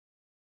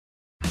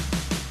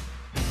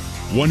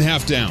One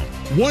half down,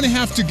 one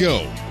half to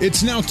go.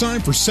 It's now time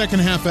for second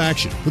half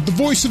action with the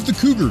voice of the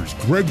Cougars,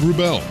 Greg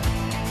Wrubell.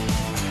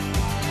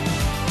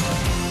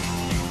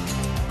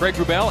 Greg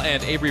Wrubell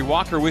and Avery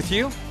Walker with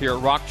you here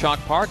at Rock Chalk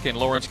Park in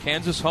Lawrence,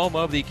 Kansas, home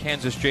of the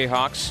Kansas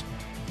Jayhawks.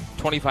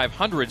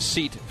 2,500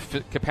 seat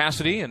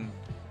capacity, and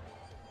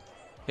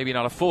maybe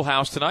not a full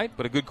house tonight,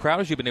 but a good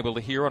crowd, as you've been able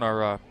to hear on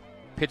our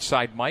pitch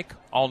side mic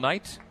all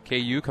night.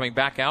 KU coming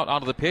back out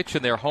onto the pitch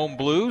in their home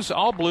blues,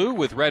 all blue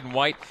with red and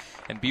white,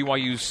 and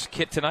BYU's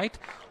kit tonight.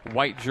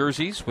 White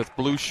jerseys with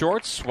blue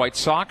shorts, white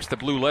socks, the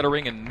blue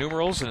lettering and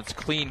numerals, and its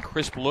clean,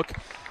 crisp look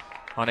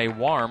on a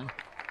warm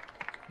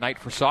night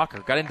for soccer.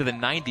 Got into the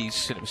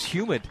 90s, and it was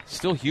humid,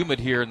 still humid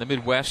here in the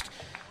Midwest,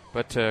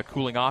 but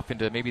cooling off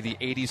into maybe the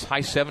 80s,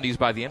 high 70s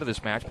by the end of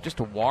this match. But just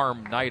a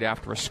warm night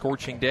after a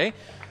scorching day.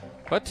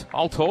 But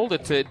all told,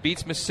 it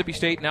beats Mississippi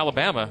State and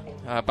Alabama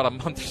about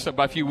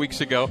a few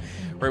weeks ago,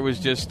 where it was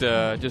just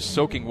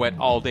soaking wet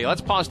all day.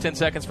 Let's pause 10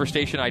 seconds for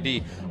station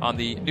ID on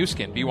the new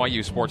skin,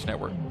 BYU Sports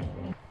Network.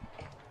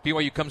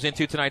 BYU comes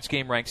into tonight's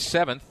game ranked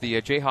 7th.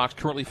 The Jayhawks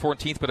currently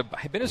 14th, but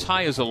have been as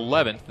high as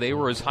 11th. They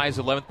were as high as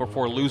 11th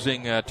before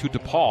losing to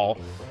DePaul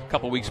a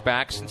couple weeks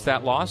back. Since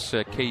that loss,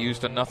 KU's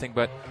done nothing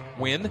but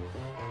win,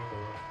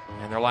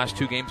 and their last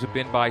two games have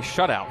been by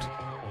shutout.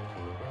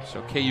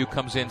 So KU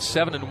comes in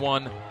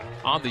 7-1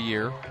 on the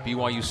year.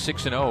 BYU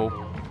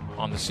 6-0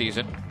 on the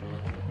season.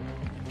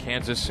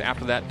 Kansas,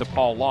 after that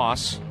DePaul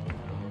loss,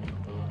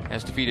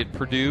 has defeated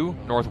Purdue,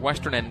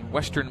 Northwestern, and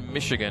Western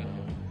Michigan.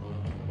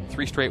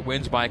 3 straight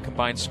wins by a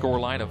combined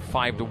scoreline of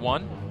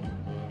 5-1.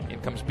 In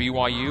comes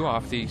BYU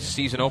off the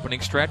season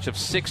opening stretch of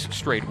 6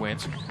 straight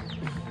wins.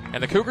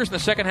 And the Cougars in the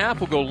second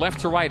half will go left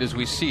to right as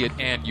we see it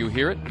and you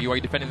hear it.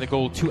 BYU defending the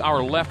goal to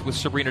our left with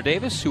Sabrina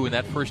Davis, who in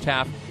that first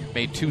half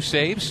made 2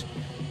 saves.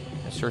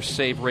 As her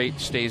save rate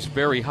stays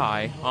very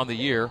high on the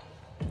year.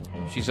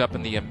 She's up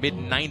in the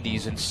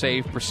mid-90s in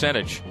save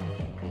percentage.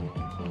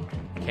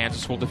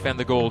 Kansas will defend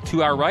the goal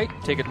to our right,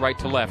 take it right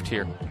to left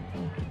here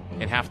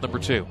in half number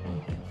 2.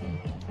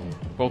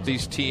 Both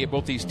these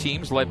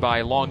teams led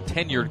by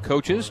long-tenured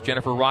coaches,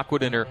 Jennifer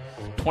Rockwood in her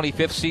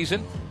 25th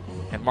season,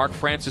 and Mark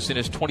Francis in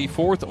his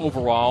 24th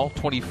overall,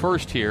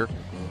 21st here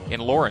in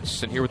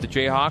Lawrence. And here with the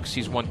Jayhawks,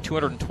 he's won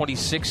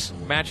 226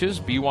 matches.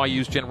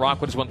 BYU's Jen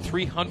Rockwood has won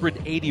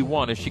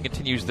 381 as she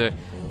continues the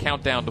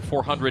countdown to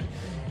 400,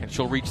 and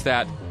she'll reach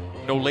that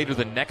no later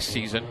than next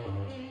season.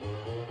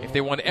 If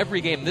they won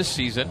every game this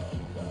season,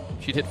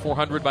 she'd hit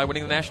 400 by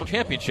winning the national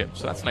championship.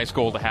 So that's a nice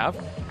goal to have.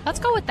 Let's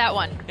go with that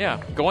one.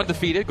 Yeah, go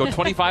undefeated, go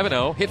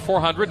 25-0, hit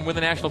 400, and win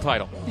the national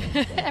title.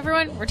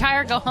 Everyone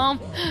retire, go home.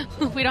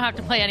 We don't have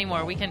to play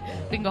anymore. We can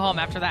go home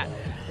after that.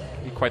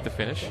 Be quite the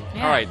finish.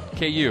 Yeah. All right,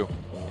 KU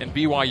and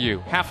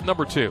BYU, half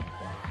number 2.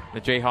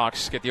 The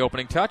Jayhawks get the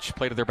opening touch,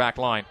 play to their back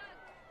line.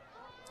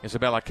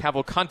 Isabella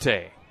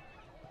Cavalcante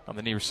on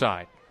the near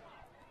side.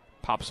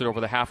 Pops it over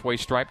the halfway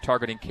stripe,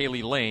 targeting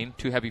Kaylee Lane.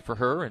 Too heavy for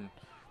her, and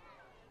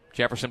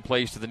Jefferson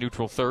plays to the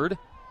neutral third.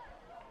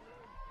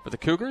 For the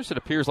Cougars, it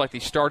appears like the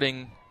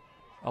starting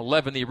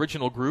 11, the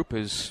original group,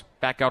 is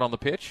back out on the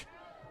pitch.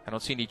 I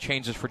don't see any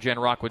changes for Jen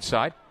Rockwood's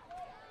side.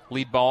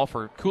 Lead ball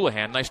for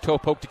Coulihan. Nice toe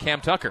poke to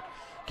Cam Tucker.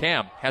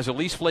 Cam has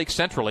Elise Flake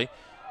centrally.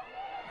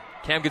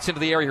 Cam gets into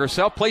the area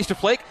herself, plays to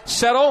Flake,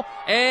 settle,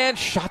 and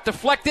shot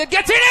deflected.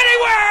 Gets in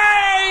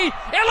anyway!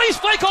 Elise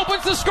Flake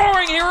opens the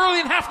scoring here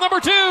early in half number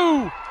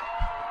 2.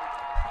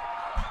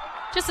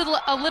 Just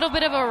a little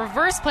bit of a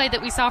reverse play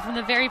that we saw from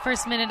the very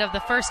first minute of the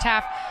first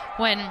half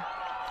when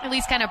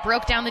Elise kind of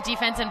broke down the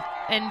defense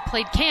and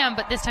played Cam,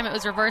 but this time it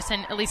was reverse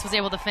and Elise was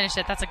able to finish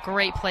it. That's a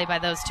great play by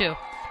those two.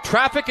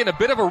 Traffic and a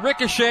bit of a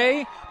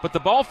ricochet, but the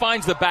ball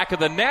finds the back of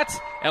the net.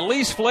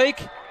 Elise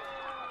Flake,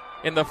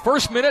 in the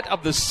first minute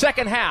of the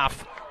second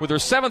half, with her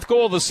 7th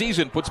goal of the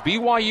season, puts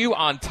BYU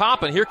on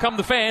top, and here come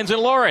the fans in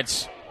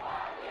Lawrence.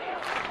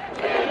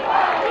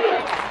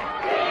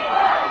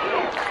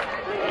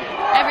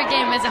 Every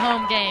game is a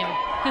home game.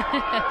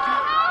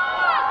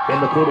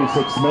 In the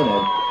 46th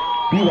minute,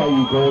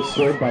 BYU goal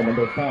scored by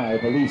number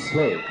 5, Elise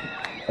Flake,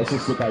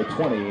 assisted by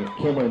 20,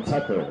 Cameron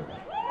Tucker.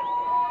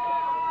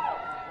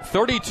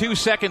 32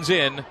 seconds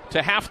in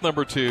to half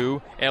number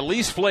 2.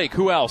 Elise Flake,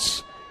 who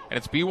else? And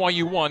it's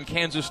BYU 1,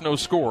 Kansas no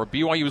score.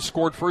 BYU has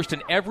scored first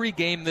in every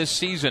game this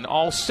season,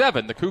 all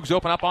 7. The Cougs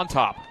open up on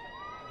top.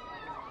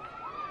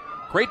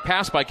 Great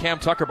pass by Cam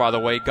Tucker, by the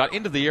way. Got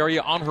into the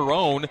area on her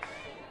own.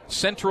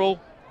 Central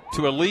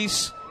to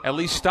Elise.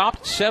 Elise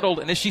stopped, settled,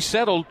 and as she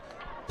settled,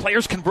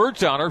 players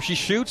converged on her. She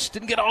shoots,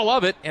 didn't get all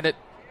of it, and it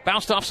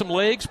bounced off some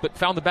legs, but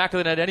found the back of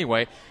the net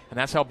anyway. And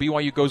that's how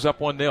BYU goes up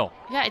 1-0.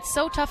 Yeah, it's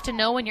so tough to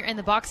know when you're in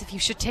the box if you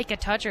should take a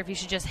touch or if you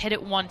should just hit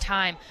it one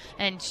time.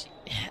 And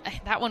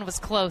that one was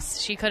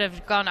close. She could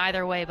have gone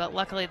either way, but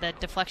luckily the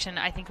deflection,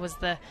 I think, was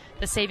the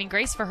saving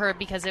grace for her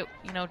because it,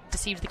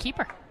 deceived the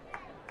keeper.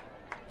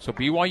 So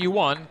BYU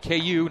 1,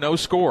 KU no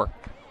score.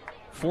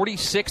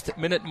 46th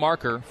minute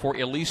marker for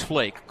Elise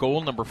Flake. Goal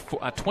number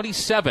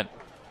 27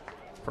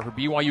 for her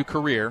BYU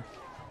career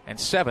and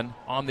 7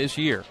 on this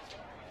year.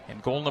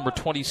 And goal number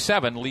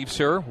 27 leaves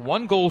her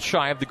 1 goal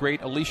shy of the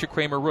great Alicia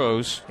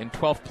Kramer-Rose in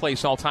 12th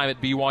place all-time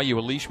at BYU.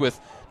 Alicia with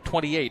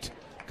 28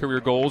 career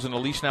goals, and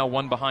Alicia now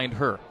 1 behind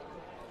her.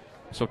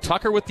 So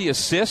Tucker with the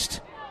assist.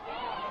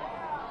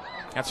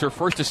 That's her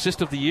first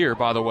assist of the year,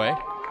 by the way,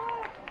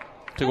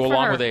 to go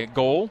along with a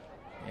goal.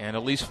 And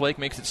Elise Flake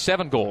makes it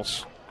 7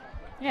 goals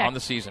on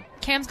the season.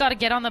 Cam's got to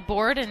get on the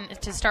board and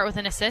to start with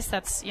an assist.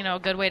 That's a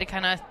good way to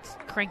kind of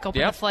crank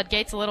open the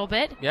floodgates a little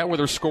bit. Yeah,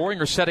 whether scoring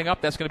or setting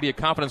up, that's going to be a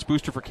confidence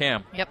booster for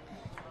Cam. Yep.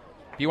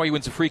 BYU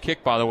wins a free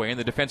kick, by the way, in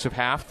the defensive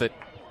half that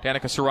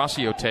Danica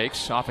Serasio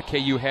takes off a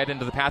KU head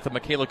into the path of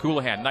Michaela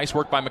Colohan. Nice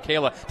work by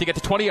Michaela to get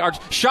to 20 yards.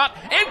 Shot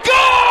and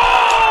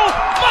goal!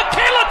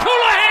 Michaela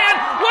Colohan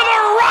with a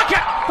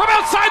rocket from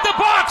outside the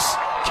box.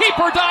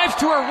 Keeper dives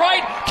to her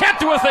right. Can't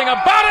do a thing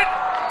about it.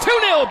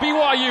 2-0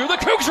 BYU. The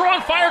Cougs are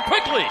on fire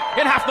quickly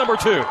in half number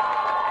 2.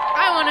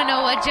 I want to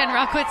know what Jen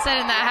Rockwood said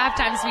in that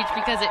halftime speech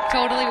because it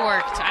totally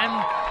worked.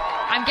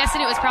 I'm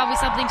guessing it was probably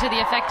something to the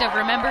effect of,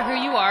 remember who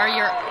you are.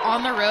 You're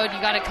on the road.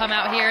 You got to come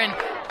out here and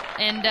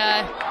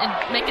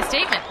make a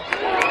statement.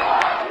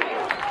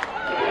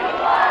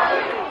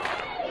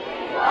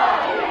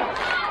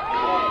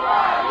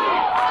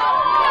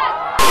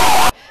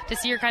 To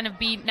see her kind of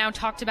be now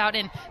talked about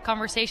in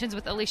conversations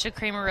with Alicia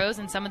Kramer-Rose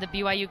and some of the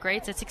BYU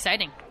greats, it's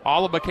exciting.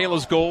 All of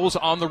Michaela's goals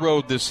on the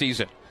road this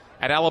season.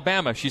 At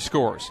Alabama, she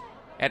scores.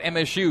 At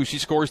MSU, she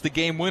scores the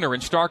game winner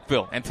in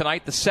Starkville. And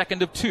tonight, the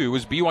second of 2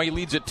 as BYU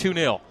leads at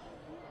 2-0.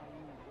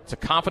 It's a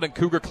confident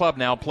Cougar club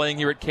now playing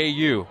here at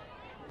KU.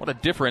 What a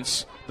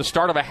difference the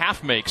start of a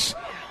half makes.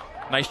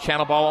 Nice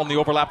channel ball on the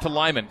overlap to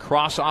Lyman.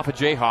 Cross off a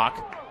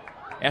Jayhawk.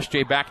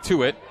 SJ back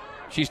to it.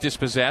 She's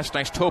dispossessed.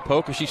 Nice toe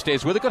poke as she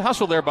stays with it. Good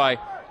hustle there by,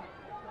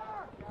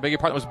 beg your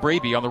pardon, was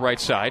Braby on the right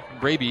side.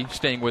 Braby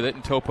staying with it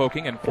and toe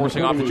poking and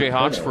forcing off the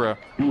Jayhawks for a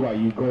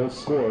BYU goal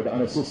scored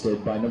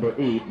unassisted by number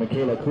 8,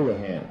 Michaela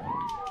Colohan.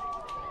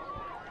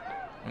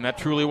 And that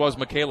truly was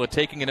Michaela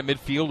taking it at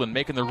midfield and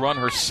making the run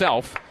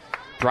herself,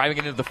 driving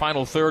it into the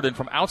final third, and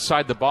from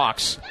outside the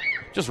box,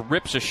 just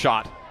rips a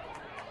shot.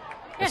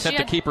 Yeah, sent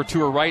the keeper to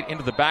her right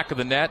into the back of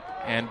the net.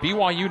 And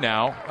BYU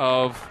now,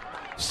 of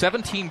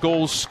 17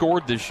 goals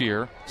scored this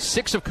year,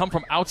 6 have come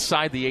from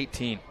outside the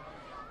 18.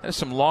 That is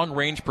some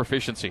long-range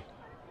proficiency.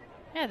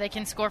 Yeah, they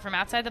can score from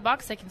outside the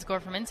box. They can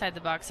score from inside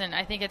the box. And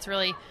I think it's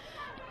really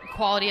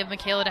quality of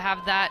Michaela to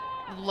have that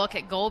look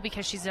at goal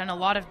because she's done a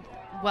lot of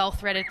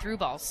well-threaded through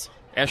balls.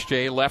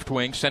 SJ, left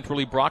wing,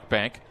 centrally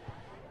Brockbank.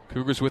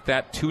 Cougars with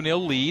that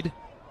 2-0 lead.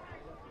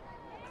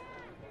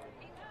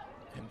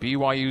 And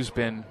BYU's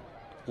been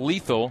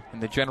lethal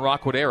in the Jen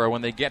Rockwood era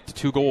when they get to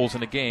 2 goals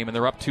in a game and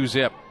they're up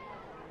 2-0.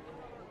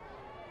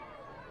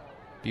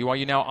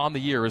 BYU now on the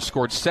year has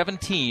scored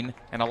 17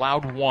 and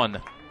allowed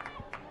 1.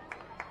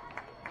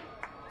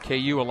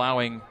 KU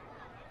allowing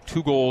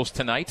 2 goals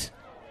tonight.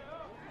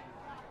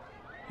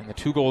 And the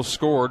 2 goals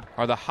scored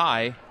are the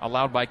high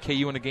allowed by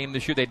KU in a game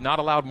this year. They'd not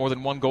allowed more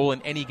than 1 goal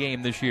in any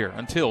game this year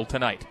until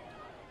tonight.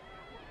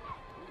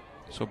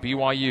 So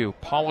BYU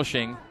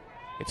polishing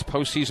its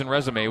postseason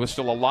resume with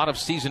still a lot of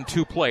Season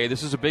 2 play.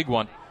 This is a big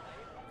one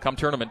come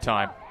tournament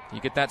time. You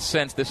get that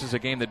sense this is a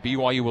game that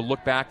BYU will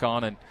look back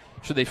on, and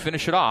should they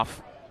finish it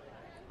off,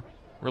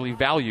 really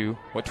value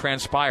what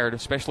transpired,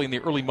 especially in the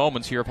early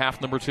moments here of half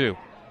number 2.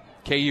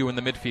 KU in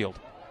the midfield.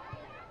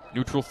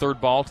 Neutral third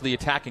ball to the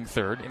attacking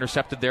third.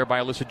 Intercepted there by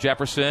Alyssa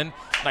Jefferson.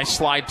 Nice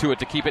slide to it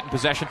to keep it in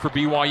possession for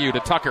BYU to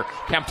Tucker.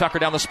 Cam Tucker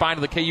down the spine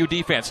of the KU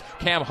defense.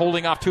 Cam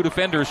holding off 2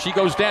 defenders. She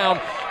goes down.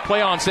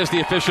 Play on, says the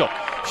official.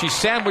 She's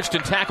sandwiched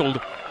and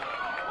tackled.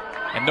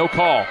 And no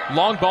call.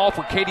 Long ball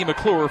for Katie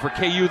McClure for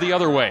KU the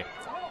other way.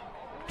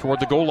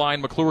 Toward the goal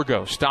line, McClure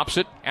goes. Stops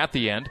it at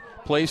the end.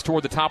 Plays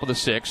toward the top of the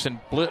 6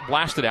 and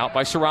blasted out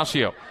by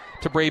Serasio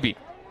to Braby.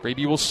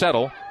 Braby will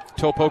settle.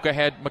 Toe poke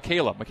ahead,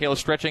 Michaela. Michaela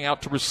stretching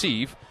out to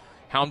receive.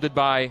 Hounded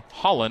by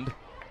Holland.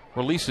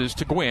 Releases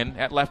to Gwynn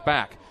at left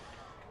back.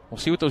 We'll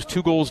see what those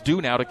 2 goals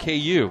do now to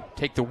KU.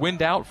 Take the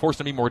wind out, force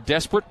them to be more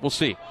desperate. We'll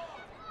see.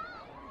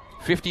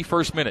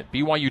 51st minute.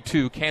 BYU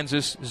 2,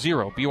 Kansas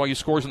 0. BYU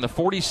scores in the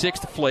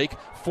 46th, Flake.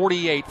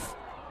 48th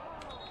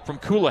from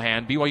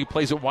Colohan. BYU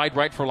plays it wide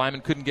right for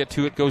Lyman. Couldn't get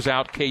to it. Goes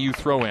out. KU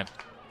throw in.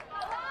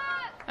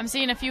 I'm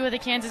seeing a few of the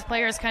Kansas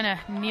players kind of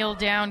kneel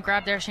down,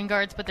 grab their shin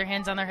guards, put their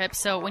hands on their hips.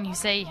 So when you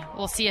say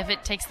we'll see if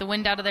it takes the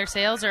wind out of their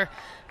sails or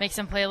makes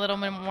them play a little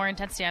bit more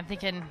intensity, I'm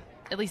thinking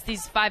at least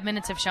these 5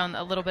 minutes have shown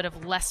a little bit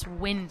of less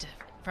wind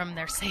from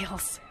their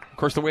sails. Of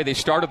course, the way they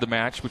started the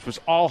match, which was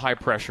all high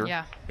pressure,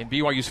 in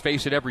BYU's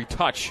face at every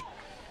touch.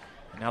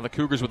 And now the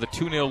Cougars with a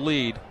 2-0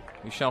 lead.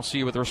 We shall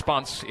see what the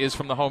response is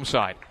from the home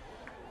side.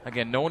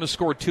 Again, no one has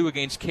scored 2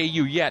 against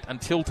KU yet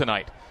until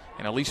tonight.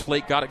 And Elise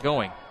Flake got it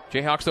going.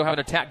 Jayhawks, though, have an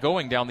attack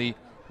going down the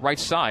right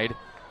side.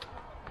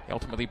 They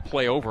ultimately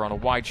play over on a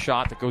wide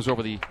shot that goes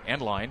over the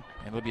end line.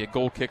 And it'll be a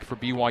goal kick for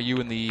BYU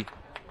in the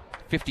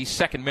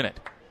 52nd minute.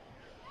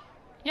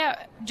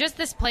 Yeah, just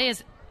this play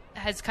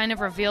has kind of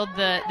revealed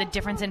the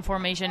difference in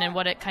formation and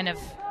what it kind of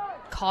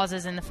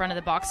causes in the front of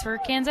the box for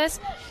Kansas.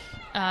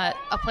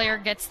 a player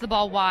gets the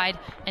ball wide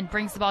and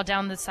brings the ball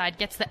down the side,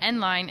 gets the end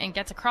line, and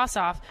gets a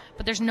cross-off,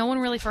 but there's no one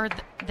really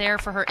there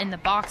for her in the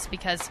box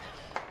because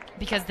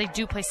they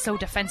do play so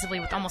defensively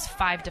with almost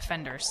 5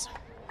 defenders.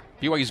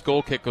 BYU's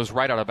goal kick goes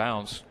right out of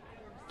bounds.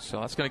 So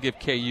that's going to give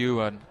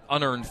KU an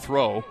unearned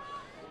throw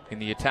in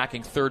the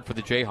attacking third for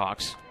the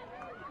Jayhawks.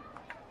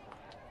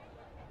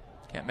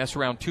 Can't mess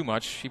around too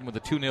much, even with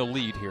a 2-0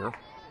 lead here.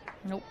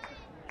 Nope.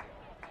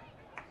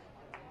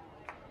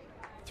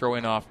 Throw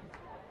in off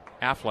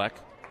Affleck.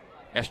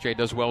 SJ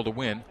does well to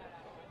win.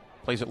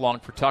 Plays it long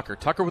for Tucker.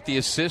 Tucker with the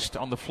assist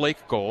on the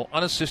Flake goal,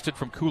 unassisted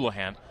from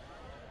Coulihan. And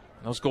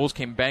those goals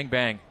came bang,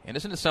 bang. And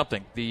isn't it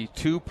something? The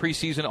 2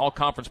 preseason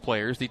all-conference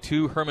players, the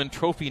 2 Herman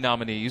Trophy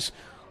nominees,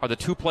 are the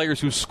 2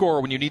 players who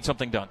score when you need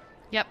something done.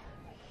 Yep.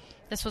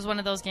 This was one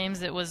of those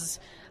games that was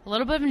a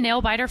little bit of a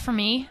nail-biter for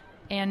me,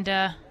 and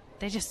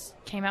they just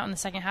came out in the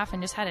second half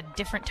and just had a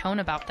different tone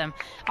about them.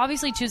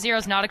 Obviously, 2-0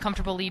 is not a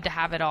comfortable lead to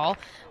have at all,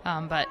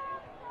 but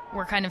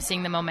we're kind of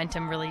seeing the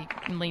momentum really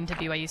lean to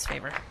BYU's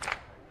favor.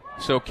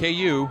 So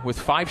KU, with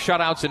 5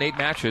 shutouts in 8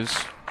 matches,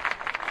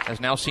 has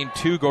now seen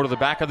 2 go to the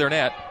back of their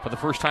net for the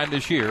first time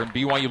this year, and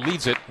BYU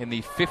leads it in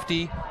the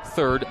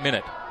 53rd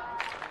minute.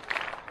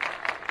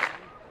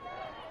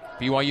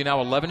 BYU now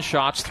 11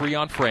 shots, 3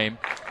 on frame.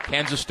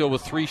 Kansas still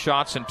with 3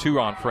 shots and 2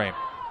 on frame.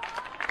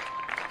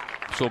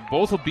 So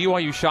both of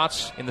BYU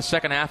shots in the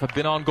second half have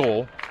been on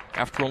goal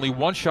after only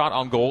 1 shot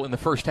on goal in the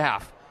first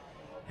half.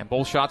 And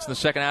both shots in the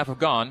second half have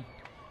gone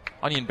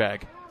onion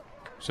bag.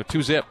 So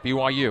 2-0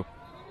 BYU.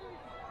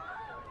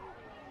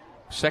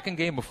 Second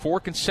game of 4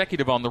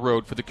 consecutive on the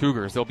road for the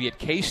Cougars. They'll be at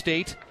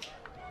K-State.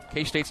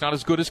 K-State's not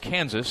as good as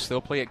Kansas.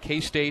 They'll play at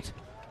K-State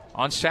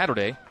on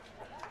Saturday.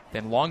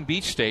 Then Long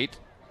Beach State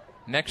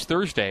next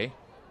Thursday.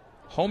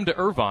 Home to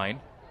Irvine.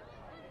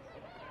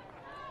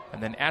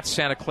 And then at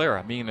Santa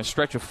Clara, meaning a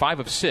stretch of 5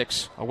 of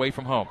 6 away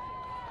from home.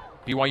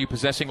 BYU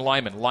possessing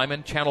Lyman.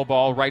 Lyman, channel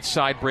ball, right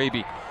side,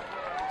 Braby.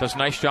 Does a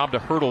nice job to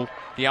hurdle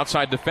the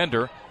outside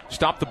defender.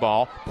 Stop the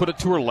ball, put it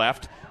to her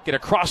left, get a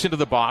cross into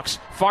the box,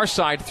 far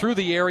side through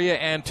the area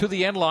and to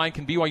the end line.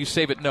 Can BYU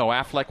save it? No.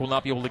 Affleck will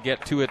not be able to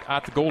get to it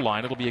at the goal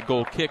line. It'll be a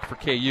goal kick for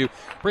KU.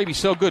 Braby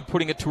so good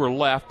putting it to her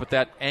left, but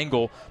that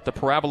angle, the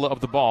parabola of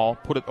the ball,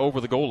 put it over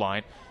the goal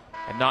line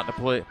and not in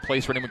a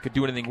place where anyone could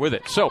do anything with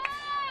it. So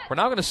we're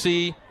now going to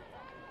see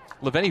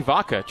Leveni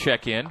Vaca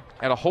check in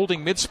at a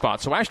holding mid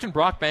spot. So Ashton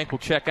Brockbank will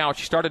check out.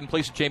 She started in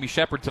place of Jamie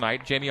Shepard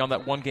tonight. Jamie on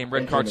that 1-game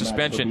red card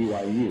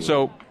suspension.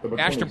 So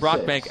Ashton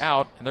Brockbank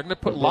out, and they're going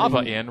to put Lava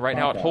in right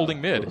now at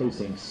holding mid.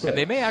 And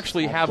they may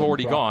actually have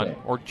already gone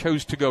or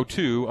chose to go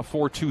to a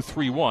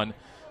 4-2-3-1.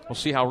 We'll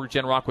see how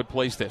Jen Rockwood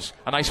plays this.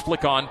 A nice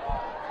flick on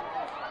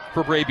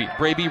for Braby.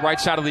 Braby right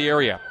side of the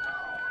area.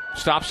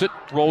 Stops it,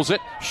 rolls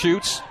it,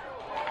 shoots.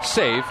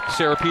 Save,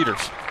 Sarah Peters.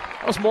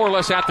 That was more or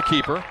less at the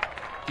keeper.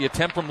 The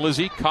attempt from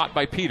Lizzie caught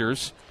by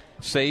Peters.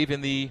 Save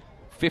in the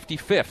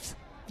 55th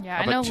of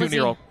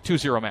a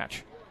 2-0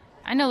 match.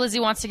 I know Lizzie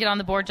wants to get on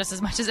the board just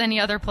as much as any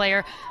other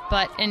player,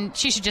 and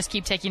she should just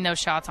keep taking those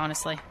shots,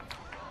 honestly.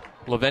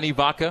 Leveni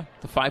Vaca,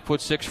 the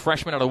 5'6"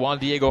 freshman out of Juan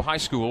Diego High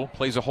School,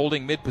 plays a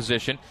holding mid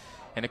position.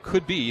 And it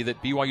could be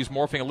that BYU's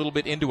morphing a little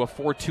bit into a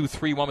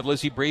 4-2-3-1 with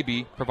Lizzie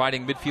Braby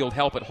providing midfield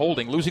help at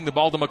holding. Losing the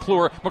ball to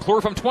McClure.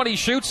 McClure from 20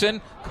 shoots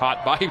and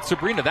caught by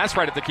Sabrina. That's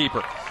right at the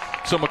keeper.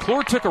 So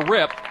McClure took a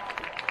rip.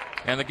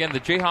 And again, the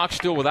Jayhawks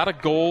still without a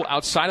goal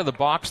outside of the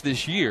box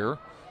this year.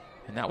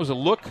 And that was a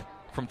look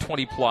from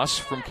 20-plus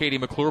from Katie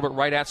McClure, but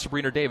right at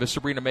Sabrina Davis.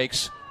 Sabrina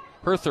makes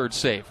her 3rd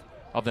save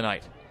of the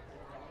night.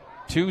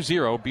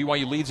 2-0.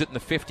 BYU leads it in the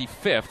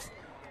 55th.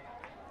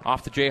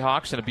 Off the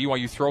Jayhawks and a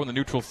BYU throw in the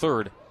neutral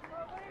third.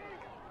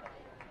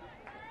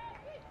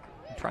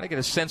 I'm trying to get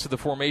a sense of the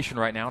formation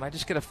right now, and I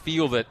just get a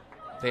feel that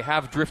they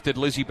have drifted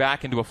Lizzie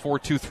back into a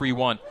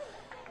 4-2-3-1.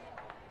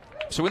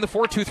 So in the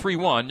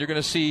 4-2-3-1, you're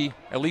going to see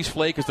Elise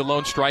Flake as the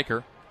lone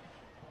striker.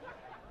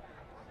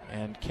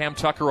 And Cam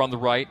Tucker on the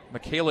right,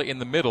 Michaela in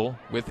the middle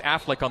with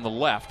Affleck on the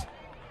left.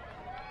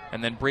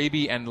 And then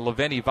Braby and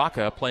Leveni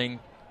Vaca playing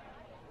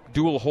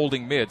dual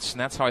holding mids. And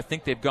that's how I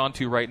think they've gone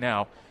to right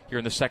now here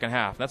in the second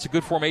half. That's a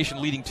good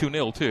formation leading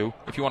 2-0 too,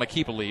 if you want to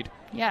keep a lead.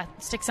 Yeah,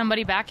 stick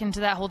somebody back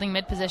into that holding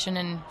mid position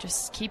and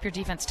just keep your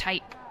defense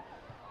tight.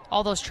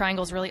 All those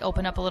triangles really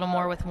open up a little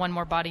more with one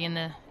more body in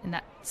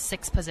that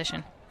 6th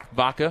position.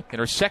 Vaca in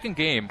her 2nd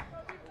game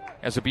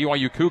as a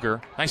BYU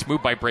Cougar. Nice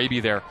move by Braby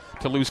there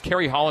to lose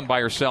Carrie Holland by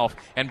herself.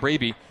 And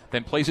Braby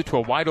then plays it to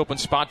a wide open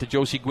spot to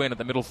Josie Gwynn at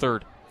the middle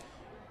third.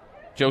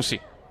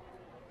 Josie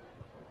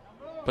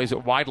plays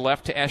it wide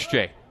left to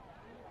SJ.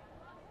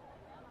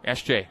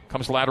 SJ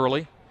comes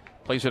laterally,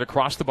 plays it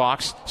across the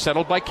box,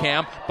 settled by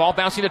Cam. Ball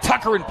bouncing to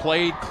Tucker and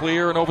played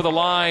clear and over the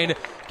line.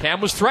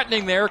 Cam was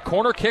threatening there.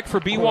 Corner kick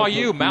for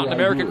BYU. Mountain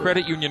America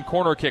Credit Union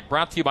corner kick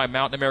brought to you by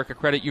Mountain America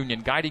Credit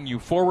Union, guiding you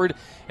forward.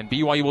 And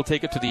BYU will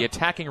take it to the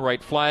attacking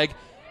right flag.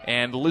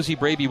 And Lizzie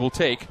Braby will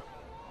take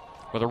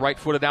with a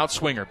right-footed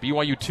outswinger.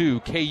 BYU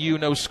 2, KU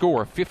no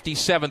score.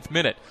 57th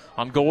minute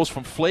on goals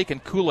from Flake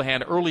and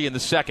Coulihan early in the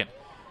second.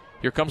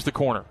 Here comes the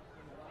corner.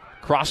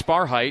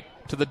 Crossbar height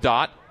to the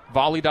dot.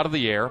 Volleyed out of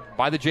the air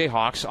by the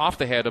Jayhawks off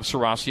the head of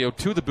Serasio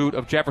to the boot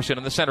of Jefferson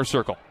in the center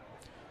circle.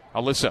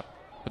 Alyssa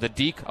with a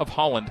deke of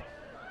Holland.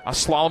 A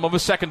slalom of a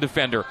second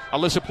defender.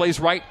 Alyssa plays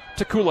right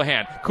to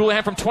Coulihan.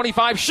 Coulihan from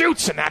 25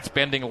 shoots, and that's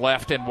bending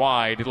left and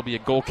wide. It'll be a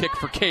goal kick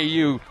for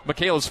KU.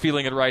 Michaela's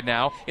feeling it right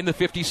now in the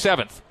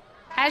 57th.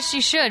 As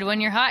she should. When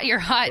you're hot, you're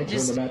hot.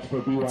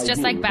 It's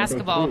just like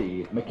basketball.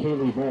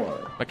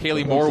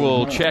 McKaylee Moore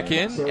will check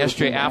in.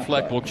 S.J.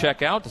 Affleck will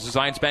check out. This is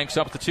Zions Bank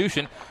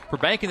substitution. For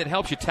banking that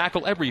helps you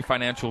tackle every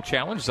financial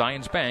challenge,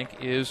 Zions Bank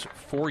is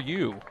for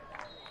you.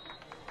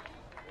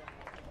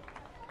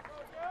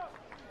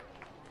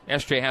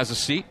 S.J. has a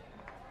seat.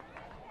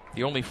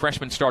 The only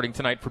freshman starting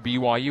tonight for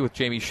BYU with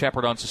Jamie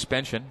Shepard on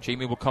suspension.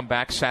 Jamie will come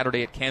back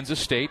Saturday at Kansas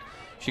State.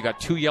 She got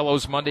 2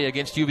 yellows Monday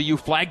against UVU.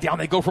 Flag down,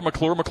 they go for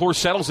McClure. McClure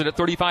settles it at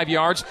 35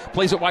 yards.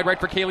 Plays it wide right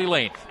for Kaylee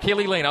Lane.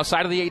 Kaylee Lane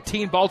outside of the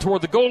 18, ball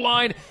toward the goal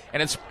line,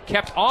 and it's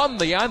kept on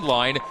the end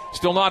line.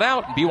 Still not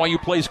out.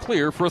 BYU plays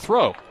clear for a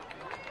throw.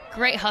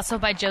 Great hustle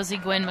by Josie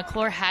Gwynn.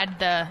 McClure had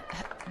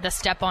the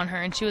step on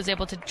her, and she was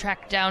able to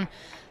track down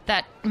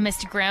that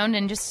missed ground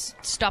and just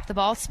stop the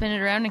ball, spin it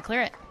around, and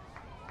clear it.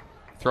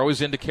 Throw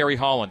is in to Carrie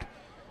Holland.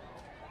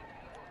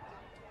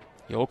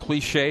 The old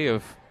cliche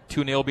of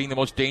 2-0 being the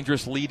most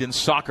dangerous lead in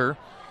soccer.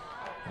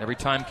 And every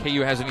time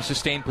KU has any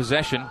sustained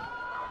possession,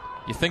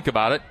 you think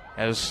about it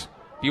as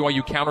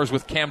BYU counters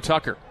with Cam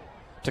Tucker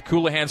to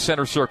Coulihan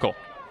center circle.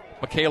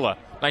 Michaela,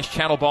 nice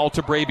channel ball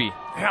to Braby.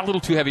 A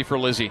little too heavy for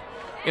Lizzie.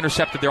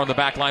 Intercepted there on the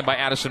back line by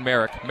Addison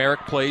Merrick.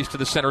 Merrick plays to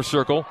the center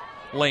circle.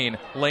 Lane,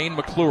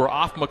 McClure,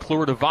 off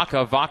McClure to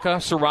Vaca,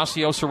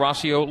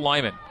 Serasio,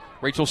 Lyman.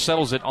 Rachel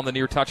settles it on the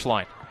near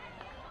touchline.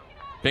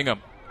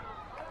 Bingham,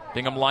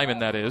 Lyman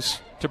that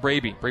is, to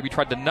Braby. Braby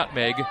tried to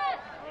nutmeg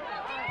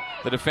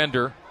the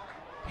defender,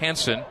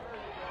 Hansen.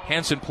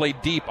 Hansen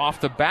played deep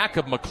off the back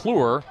of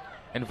McClure,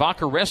 and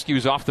Vaca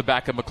rescues off the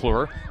back of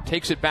McClure,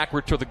 takes it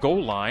backward to the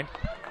goal line.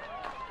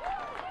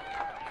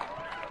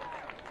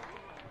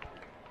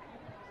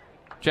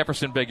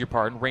 Jefferson, beg your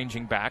pardon,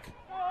 ranging back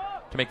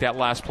to make that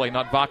last play,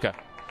 not Vaca.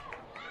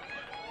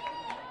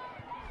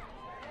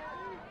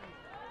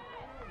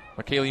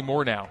 McKaylee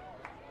Moore now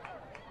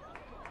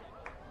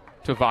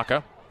to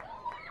Vaca.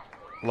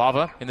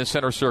 Lava in the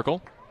center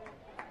circle.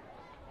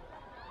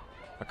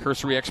 A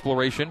cursory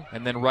exploration,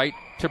 and then right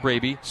to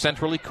Braby.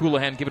 Centrally,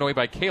 Coulihan given away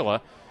by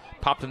Kayla.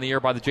 Popped in the air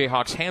by the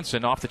Jayhawks.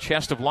 Hansen off the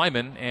chest of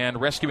Lyman,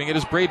 and rescuing it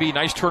is Braby.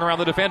 Nice turnaround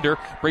the defender.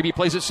 Braby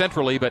plays it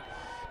centrally, but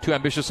too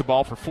ambitious a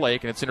ball for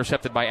Flake, and it's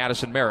intercepted by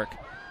Addison Merrick.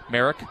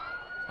 Merrick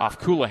off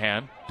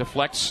Coulihan,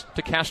 deflects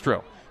to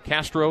Castro.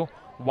 Castro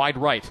wide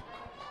right.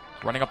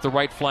 Running up the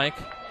right flank.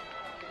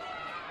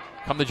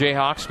 Come the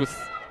Jayhawks with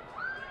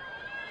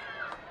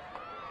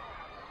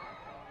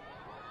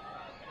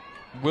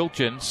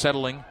Wilchin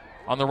settling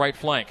on the right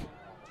flank.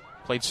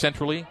 Played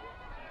centrally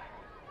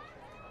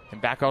and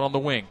back out on the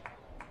wing.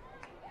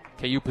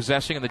 KU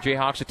possessing and the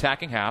Jayhawks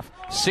attacking half.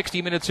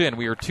 60 minutes in.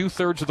 We are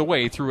 2/3 of the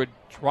way through at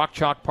Rock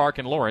Chalk Park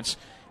in Lawrence.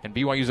 And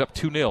BYU's up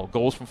 2-0.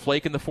 Goals from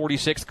Flake in the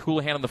 46th,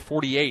 Coulihan in the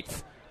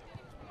 48th.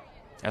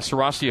 As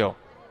Serasio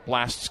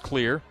blasts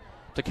clear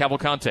to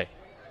Cavalcante.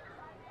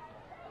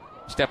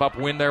 Step up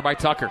win there by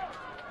Tucker.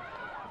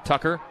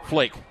 Tucker,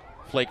 Flake.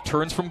 Flake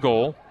turns from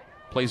goal.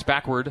 Plays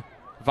backward,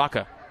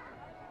 Vaca.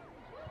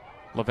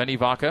 Laveni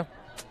Vaca.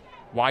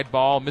 Wide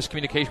ball,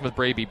 miscommunication with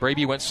Braby.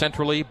 Braby went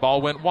centrally,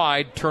 ball went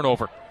wide,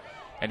 turnover.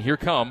 And here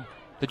come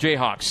the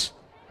Jayhawks.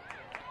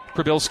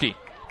 Prabilski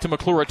to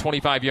McClure at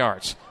 25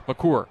 yards.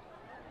 McClure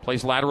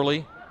plays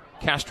laterally,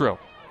 Castro.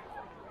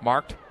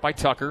 Marked by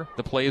Tucker.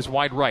 The play is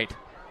wide right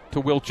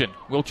to Wilchin.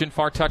 Wilchin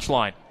far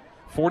touchline.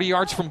 40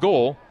 yards from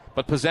goal,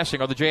 but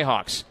possessing are the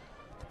Jayhawks.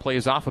 The play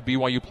is off a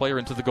BYU player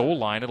into the goal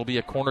line. It'll be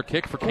a corner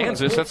kick for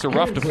Kansas. That's a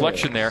rough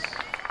deflection there.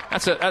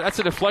 That's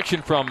a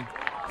deflection from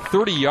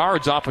 30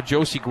 yards off of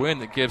Josie Gwynn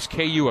that gives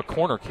KU a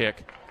corner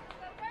kick.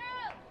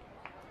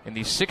 In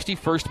the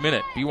 61st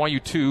minute,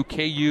 BYU 2,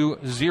 KU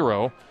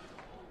 0.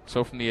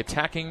 So from the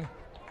attacking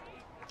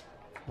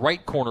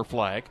right corner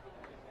flag.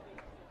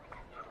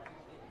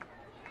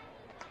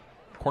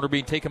 Corner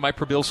being taken by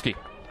Prabilski.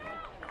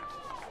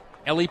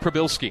 Ellie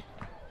Prabilski.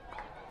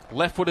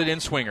 Left-footed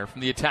in-swinger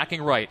from the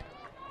attacking right.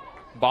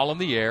 Ball in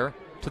the air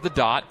to the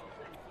dot.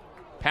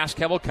 Past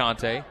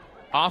Cavalcante.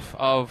 Off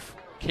of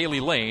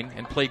Kaylee Lane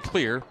and played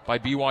clear by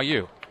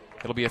BYU.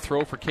 It'll be a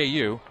throw for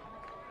KU.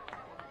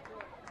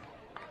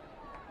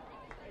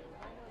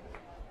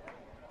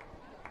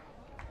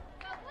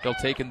 They'll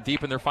take it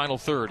deep in their final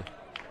third.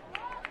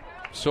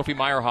 Sophie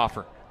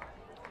Meyerhofer.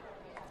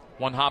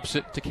 One hops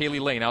it to Kaylee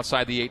Lane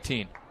outside the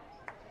 18.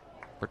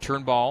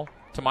 Return ball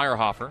to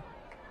Meyerhofer.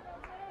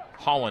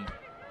 Holland.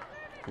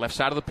 Left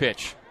side of the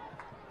pitch.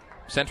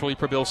 Centrally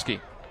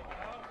Prabilski.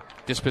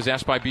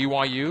 Dispossessed by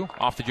BYU.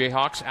 Off the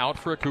Jayhawks, out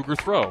for a Cougar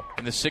throw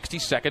in the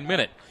 62nd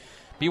minute.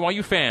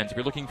 BYU fans, if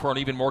you're looking for an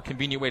even more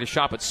convenient way to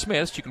shop at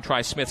Smith's, you can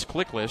try Smith's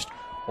Click List.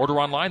 Order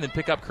online, then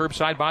pick up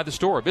curbside by the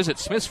store. Visit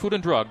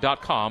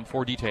smithsfoodanddrug.com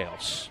for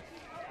details.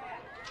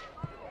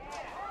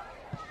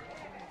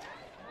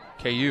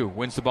 KU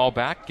wins the ball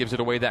back, gives it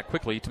away that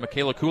quickly to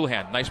Michaela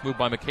Coulihan. Nice move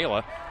by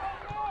Michaela.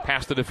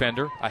 Past the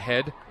defender,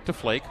 ahead to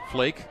Flake.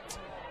 Flake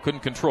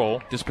couldn't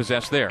control,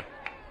 dispossessed there.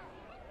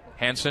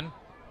 Hansen,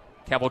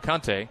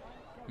 Cavalcante,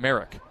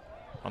 Merrick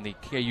on the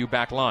KU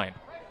back line.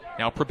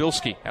 Now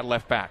Probilski at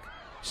left back.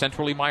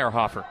 Centrally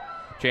Meyerhofer.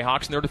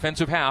 Jayhawks in their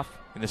defensive half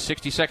in the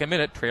 62nd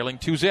minute, trailing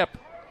 2-0.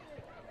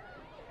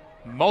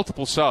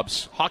 Multiple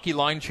subs. Hockey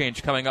line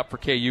change coming up for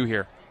KU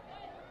here.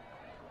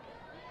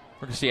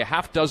 We're going to see a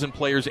half dozen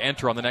players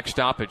enter on the next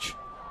stoppage.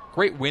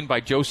 Great win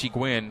by Josie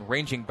Gwynn,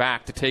 ranging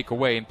back to take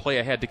away and play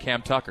ahead to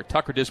Cam Tucker.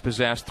 Tucker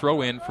dispossessed,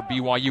 throw in for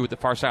BYU at the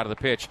far side of the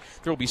pitch.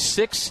 There will be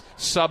 6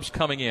 subs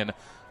coming in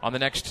on the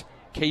next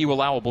KU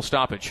allowable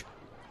stoppage.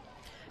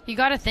 You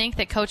got to think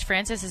that Coach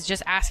Francis is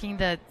just asking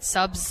the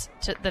subs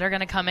that are going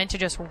to come in to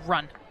just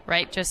run,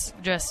 right? Just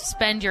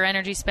spend your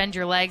energy, spend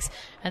your legs,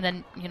 and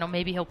then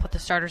maybe he'll put the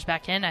starters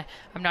back in.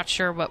 I'm not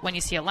sure when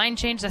you see a line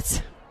change.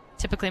 That's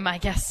typically my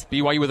guess.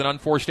 BYU with an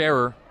unforced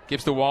error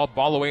gives the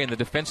ball away in the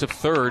defensive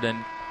third,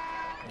 and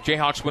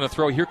Jayhawks win a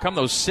throw. Here come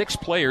those 6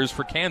 players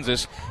for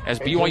Kansas as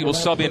BYU will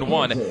sub in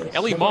 1.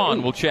 Ellie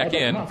Mon will check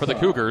in for the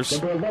Cougars.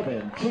 Number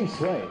 11, Chase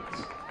Wright.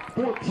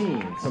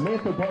 14,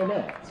 Samantha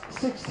Barnett.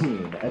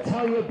 16,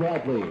 Italia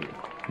Bradley.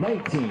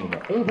 19,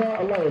 Ava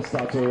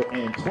Eliasdottir.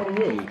 And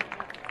 28,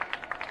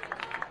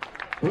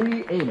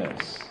 Bree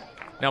Amos.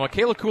 Now,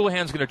 Michaela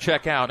Coulihan's going to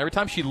check out. Every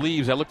time she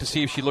leaves, I look to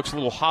see if she looks a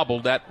little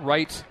hobbled. That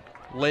right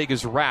leg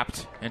is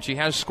wrapped, and she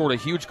has scored a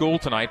huge goal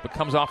tonight, but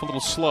comes off a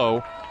little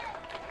slow.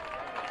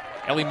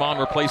 Ellie Mon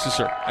replaces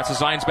her. That's a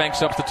Zions Bank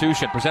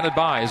substitution presented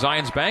by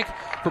Zions Bank.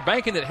 For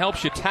banking that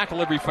helps you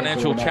tackle every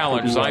financial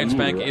challenge, Zions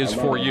Bank is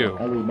for you.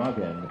 Ellie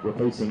Morgan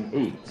replacing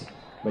 8,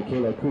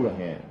 Michaela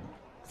Coulihan.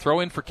 Throw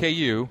in for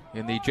KU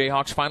in the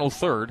Jayhawks' final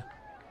third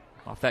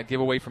off that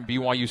giveaway from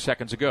BYU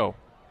seconds ago.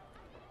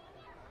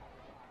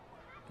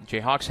 The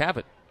Jayhawks have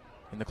it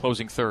in the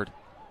closing third.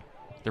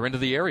 They're into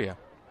the area.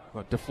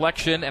 A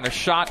deflection and a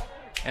shot,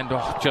 and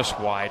just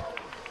wide.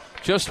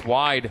 Just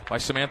wide by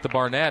Samantha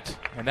Barnett.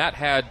 And that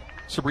had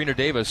Sabrina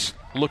Davis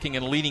looking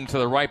and leaning to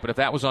the right, but if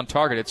that was on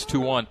target, it's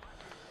 2-1.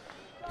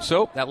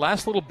 So that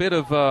last little bit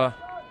of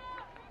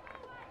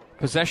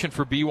possession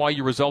for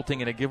BYU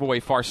resulting in a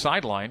giveaway far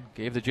sideline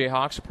gave the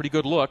Jayhawks a pretty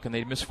good look, and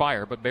they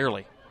misfire, but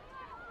barely.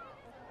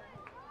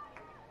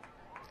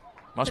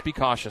 Must be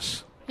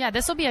cautious. Yeah,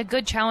 this will be a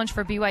good challenge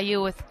for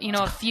BYU with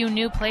a few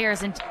new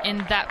players in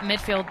that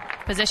midfield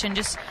position.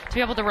 Just to be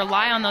able to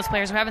rely on those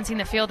players who haven't seen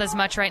the field as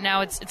much right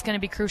now, it's going to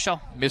be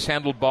crucial.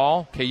 Mishandled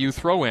ball, KU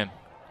throw in.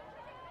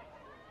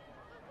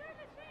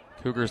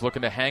 Cougars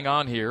looking to hang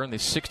on here in the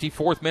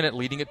 64th minute,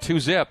 leading at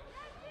 2-0.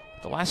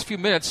 The last few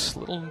minutes, a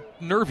little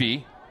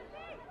nervy,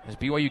 as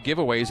BYU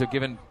giveaways have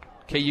given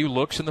KU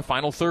looks in the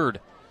final third.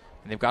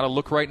 And they've got a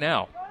look right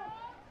now.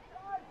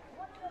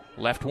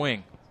 Left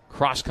wing.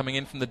 Cross coming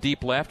in from the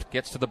deep left,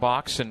 gets to the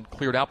box and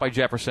cleared out by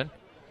Jefferson.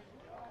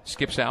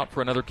 Skips out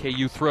for another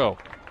KU throw.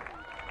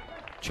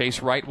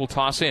 Chase Wright will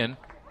toss in.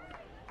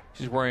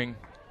 She's wearing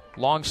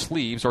long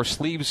sleeves or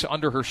sleeves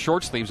under her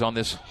short sleeves on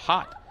this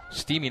hot,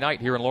 steamy night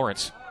here in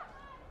Lawrence.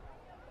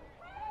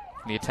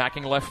 The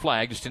attacking left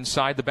flag just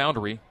inside the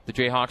boundary. The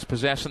Jayhawks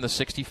possess in the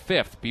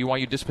 65th.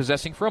 BYU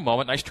dispossessing for a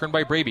moment. Nice turn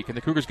by Braby. Can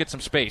the Cougars get some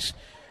space?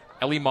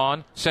 Ellie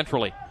Mon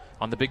centrally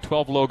on the Big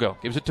 12 logo.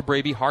 Gives it to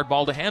Braby. Hard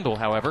ball to handle,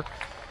 however.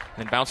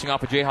 And bouncing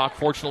off a Jayhawk,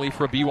 fortunately,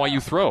 for a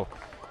BYU throw.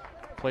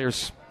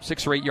 Players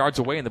 6 or 8 yards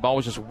away, and the ball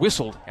was just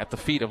whistled at the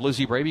feet of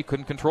Lizzie Braby.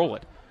 Couldn't control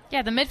it.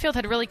 Yeah, the midfield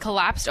had really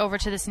collapsed over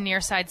to this near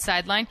side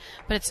sideline,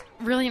 but it's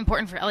really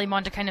important for Ellie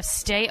Mon to kind of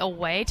stay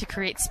away to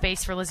create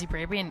space for Lizzie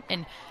Braby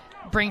and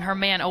bring her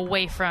man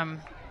away from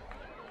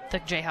the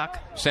Jayhawk.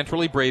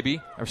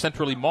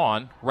 Centrally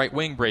Mon, right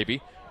wing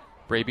Braby.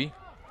 Braby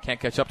can't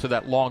catch up to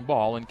that long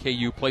ball, and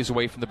KU plays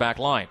away from the back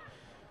line.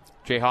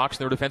 Jayhawks in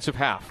their defensive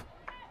half.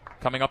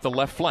 Coming up the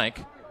left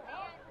flank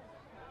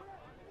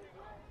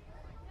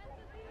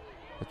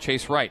with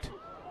Chase Wright.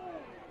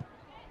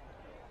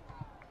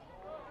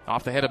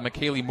 Off the head of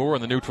McKaylee Moore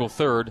in the neutral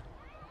third.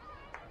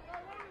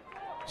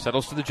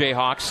 Settles to the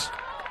Jayhawks.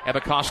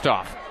 Ebba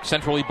Kostoff.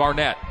 Centrally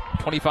Barnett.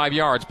 25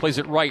 yards. Plays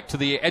it right to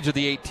the edge of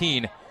the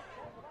 18.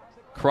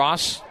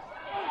 Cross.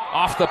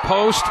 Off the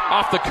post.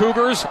 Off the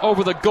Cougars.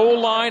 Over the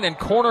goal line. And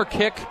corner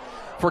kick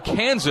for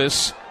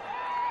Kansas.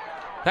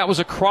 That was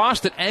a cross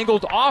that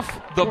angled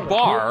off the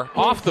bar,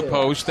 off the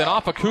post, then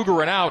off a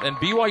Cougar and out. And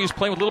BYU's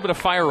playing with a little bit of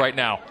fire right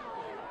now.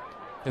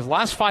 His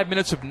last 5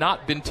 minutes have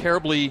not been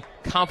terribly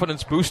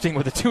confidence-boosting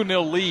with a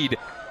 2-0 lead.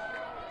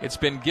 It's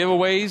been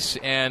giveaways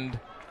and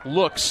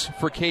looks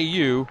for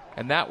KU,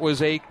 and that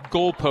was a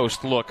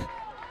goalpost look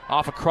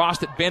off a cross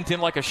that bent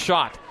in like a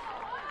shot.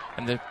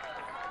 And the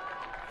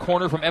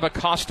corner from Ebba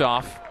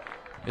Kostoff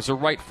is a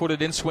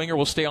right-footed in-swinger,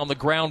 will stay on the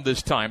ground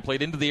this time.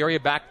 Played into the area,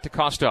 back to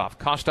Kostoff.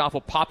 Kostoff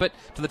will pop it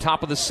to the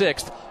top of the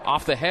 6th,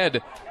 off the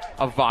head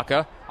of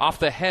Vaca, off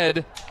the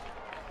head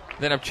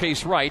then of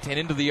Chase Wright, and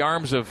into the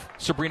arms of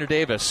Sabrina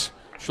Davis.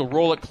 She'll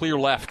roll it clear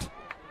left.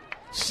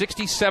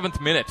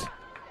 67th minute,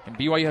 and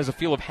BYU has a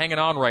feel of hanging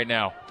on right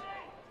now.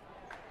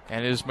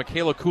 And is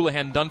Michaela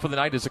Coulihan done for the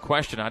night is the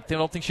question. I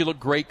don't think she looked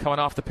great coming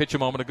off the pitch a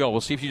moment ago.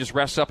 We'll see if she just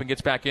rests up and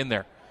gets back in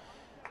there.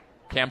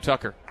 Cam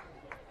Tucker.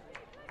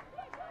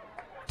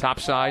 Top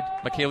side,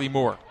 McKaylee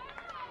Moore.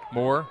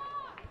 Moore,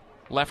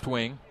 left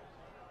wing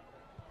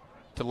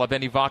to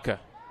Laveni Vaca.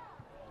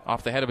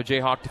 Off the head of a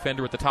Jayhawk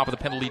defender at the top of the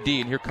penalty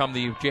D. And here come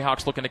the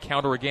Jayhawks looking to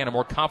counter again. A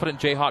more confident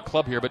Jayhawk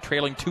club here, but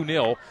trailing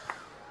 2-0.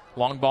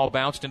 Long ball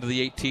bounced into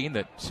the 18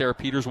 that Sarah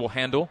Peters will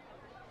handle.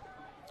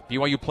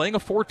 BYU playing a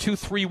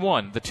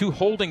 4-2-3-1. The two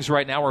holdings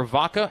right now are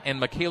Vaca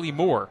and McKaylee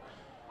Moore.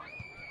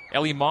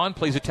 Ellie Mon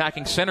plays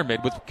attacking center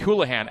mid with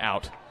Coulihan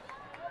out.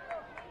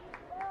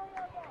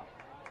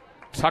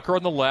 Tucker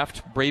on the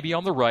left, Braby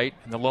on the right,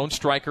 and the lone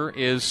striker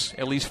is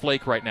Elise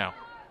Flake right now.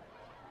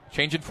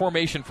 Change in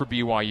formation for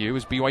BYU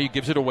as BYU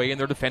gives it away in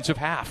their defensive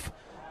half.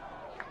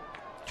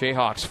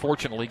 Jayhawks,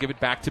 fortunately, give it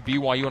back to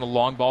BYU on a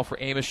long ball for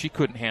Amos she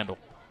couldn't handle.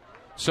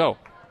 So,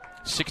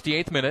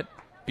 68th minute,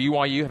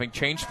 BYU having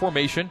changed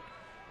formation,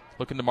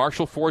 looking to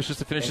marshal forces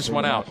to finish this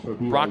one out.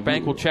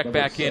 Brockbank will check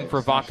back in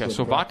for Vaca.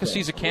 So Vaca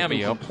sees a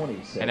cameo,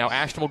 and now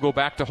Ashton will go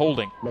back to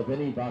holding.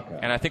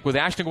 And I think with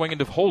Ashton going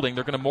into holding,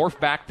 they're going to morph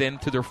back then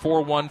to their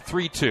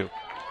 4-1-3-2.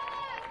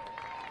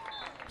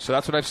 So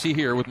that's what I see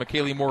here with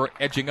McKaylee Moore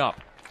edging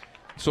up.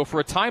 So for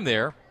a time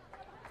there,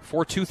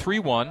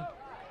 4-2-3-1,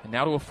 and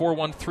now to a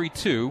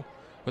 4-1-3-2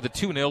 with a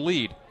 2-0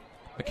 lead.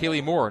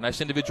 McKaylee Moore,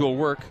 nice individual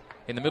work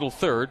in the middle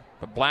third,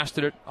 but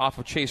blasted it off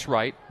of Chase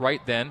Wright.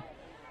 Wright then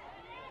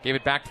gave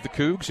it back to the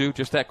Cougs, who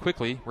just that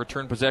quickly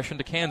returned possession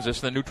to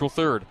Kansas in the neutral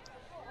third.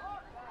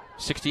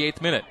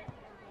 68th minute.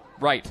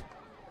 Wright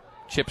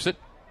chips it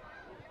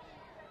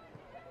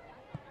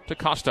to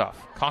Kostoff.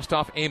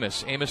 Kostoff,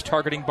 Amos. Amos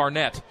targeting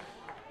Barnett.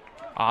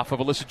 Off of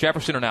Alyssa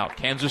Jefferson and out.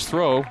 Kansas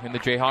throw in the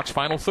Jayhawks'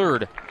 final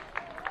third.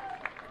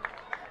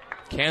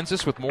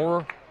 Kansas with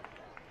more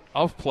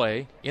of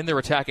play in their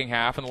attacking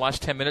half in the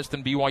last 10 minutes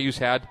than BYU's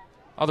had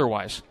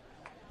otherwise.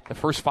 The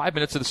first 5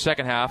 minutes of the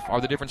second half are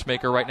the difference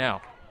maker right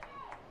now.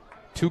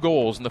 2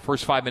 goals in the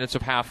first 5 minutes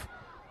of half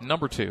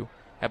number 2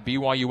 have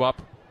BYU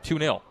up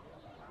 2-0.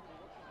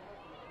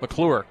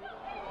 McClure,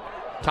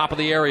 top of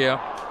the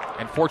area,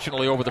 and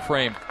fortunately over the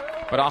frame,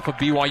 but off of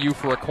BYU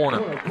for a corner.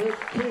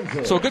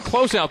 So a good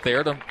closeout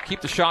there to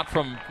keep the shot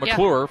from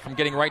McClure from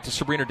getting right to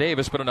Sabrina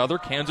Davis, but another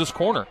Kansas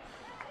corner.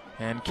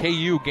 And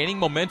KU gaining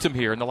momentum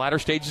here in the latter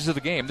stages of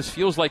the game. This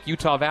feels like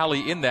Utah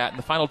Valley in that. In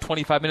the final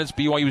 25 minutes,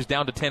 BYU is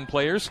down to 10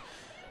 players.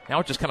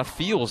 Now it just kind of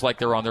feels like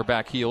they're on their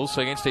back heels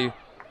against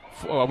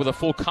with a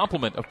full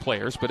complement of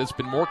players, but it's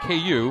been more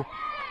KU,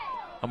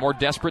 a more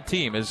desperate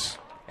team, as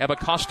Ebba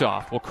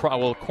Kostoff will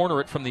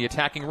corner it from the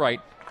attacking right.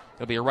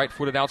 It'll be a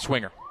right-footed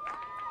outswinger.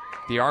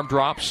 The arm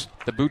drops,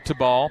 the boot to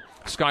ball,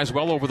 skies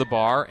well over the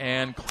bar,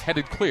 and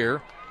headed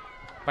clear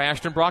by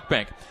Ashton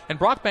Brockbank. And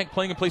Brockbank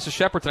playing in place of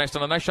Shepard tonight,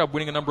 done a nice job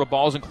winning a number of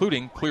balls,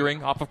 including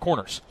clearing off of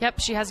corners. Yep,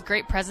 she has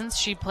great presence.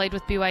 She played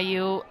with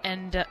BYU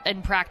and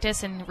in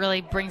practice and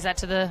really brings that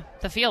to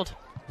the field.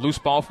 Loose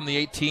ball from the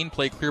 18,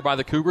 played clear by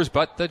the Cougars,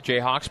 but the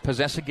Jayhawks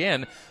possess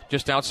again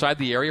just outside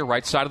the area,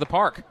 right side of the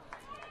park.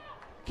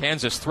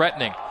 Kansas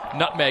threatening.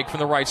 Nutmeg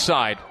from the right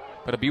side,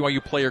 but a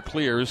BYU player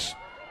clears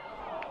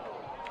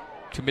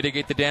to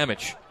mitigate the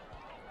damage.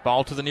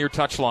 Ball to the near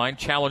touchline,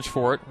 challenge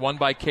for it, won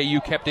by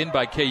KU, kept in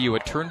by KU. A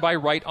turn by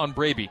Wright on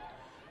Braby.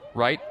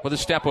 Wright with a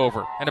step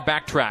over and a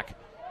backtrack.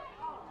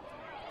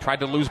 Tried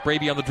to lose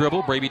Braby on the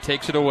dribble. Braby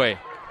takes it away.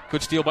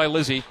 Good steal by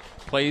Lizzie.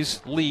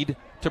 Plays lead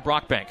to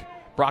Brockbank.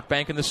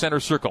 Brockbank in the center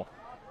circle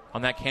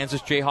on that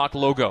Kansas Jayhawk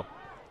logo.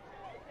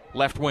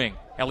 Left wing,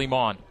 Ellie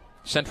Mon.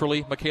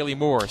 Centrally, McKaylee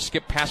Moore.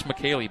 Skip past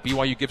McKaylee.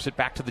 BYU gives it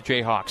back to the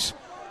Jayhawks.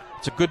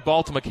 It's a good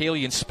ball to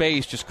McKaylee in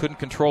space, just couldn't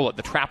control it.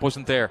 The trap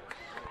wasn't there.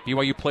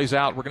 BYU plays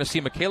out. We're going to see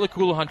Michaela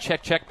Coulihan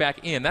check back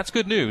in. That's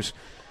good news.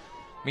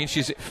 Means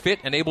she's fit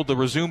and able to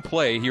resume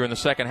play here in the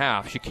second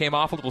half. She came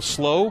off a little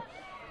slow.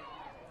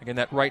 Again,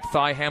 that right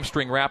thigh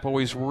hamstring wrap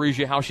always worries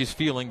you how she's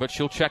feeling, but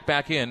she'll check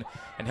back in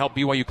and help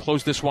BYU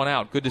close this one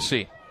out. Good to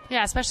see.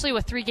 Yeah, especially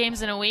with 3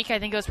 games in a week, I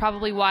think it was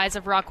probably wise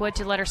of Rockwood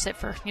to let her sit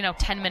for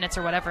 10 minutes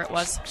or whatever it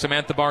was.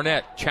 Samantha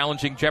Barnett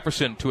challenging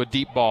Jefferson to a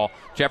deep ball.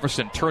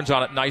 Jefferson turns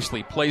on it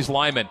nicely, plays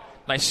Lyman.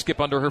 Nice skip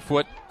under her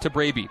foot to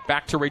Braby.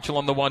 Back to Rachel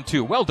on the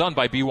 1-2. Well done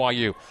by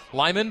BYU.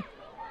 Lyman,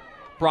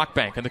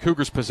 Brockbank, and the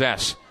Cougars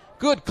possess.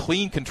 Good,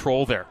 clean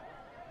control there.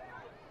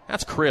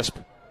 That's crisp.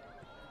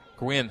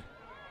 Gwynn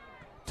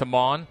to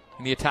Mon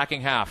in the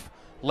attacking half.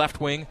 Left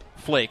wing,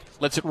 Flake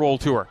lets it roll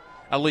to her.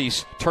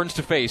 Elise turns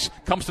to face,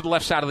 comes to the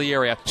left side of the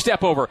area.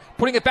 Step over,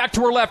 putting it back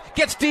to her left.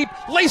 Gets deep,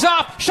 lays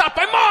off. Shot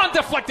by Mon,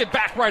 deflected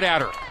back right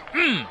at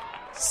her.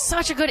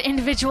 Such a good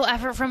individual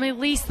effort from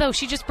Elise, though.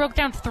 She just broke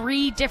down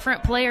 3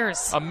 different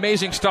players.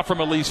 Amazing stuff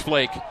from Elise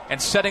Flake.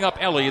 And setting up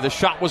Ellie. The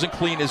shot wasn't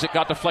clean as it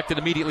got deflected,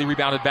 immediately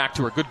rebounded back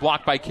to her. Good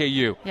block by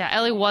KU. Yeah,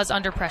 Ellie was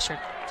under pressure.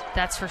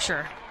 That's for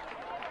sure.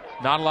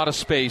 Not a lot of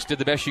space. Did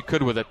the best she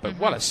could with it. But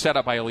what a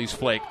setup by Elise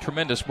Flake.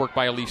 Tremendous work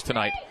by Elise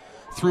tonight.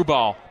 Through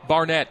ball.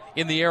 Barnett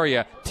in the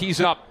area.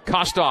 Tees up.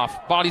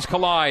 Kostoff. Bodies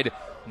collide.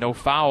 No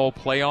foul.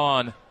 Play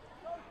on.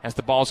 as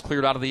the ball's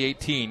cleared out of the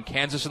 18.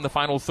 Kansas in the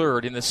final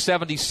third in the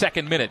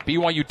 72nd minute.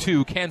 BYU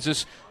 2,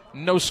 Kansas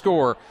no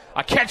score.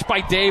 A catch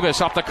by Davis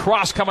off the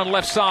cross coming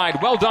left side.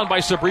 Well done by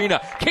Sabrina.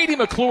 Katie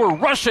McClure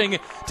rushing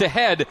to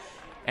head,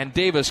 and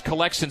Davis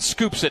collects and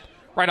scoops it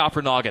right off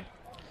her noggin.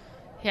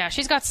 Yeah,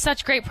 she's got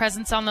such great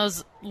presence on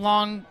those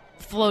long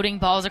floating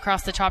balls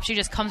across the top. She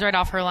just comes right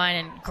off her line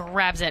and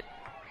grabs it.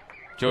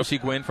 Josie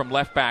Gwynn from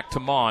left back to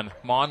Mon.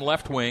 Mon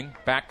left wing,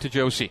 back to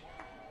Josie.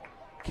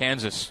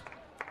 Kansas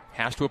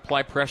has to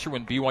apply pressure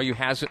when BYU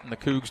has it in the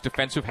Cougs'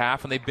 defensive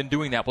half, and they've been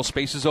doing that. Well,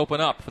 spaces open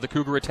up for the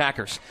Cougar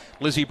attackers.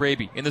 Lizzie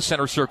Braby in the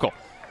center circle.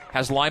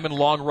 Has Lyman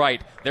long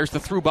right. There's the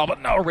through ball,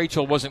 but no,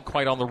 Rachel wasn't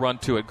quite on the run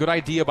to it. Good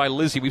idea by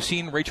Lizzie. We've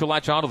seen Rachel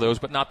latch onto those,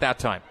 but not that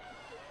time.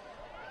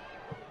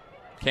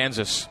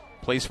 Kansas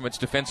plays from its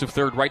defensive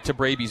third right to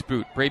Braby's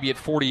boot. Braby at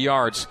 40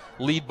 yards.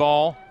 Lead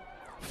ball,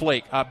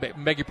 Flake.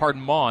 Beg your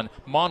pardon, Mon.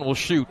 Mon will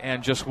shoot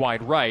and just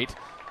wide right.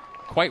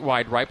 Quite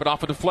wide right, but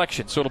off a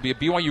deflection. So it'll be a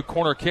BYU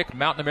corner kick,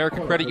 Mountain America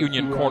Credit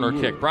Union corner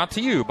kick. Brought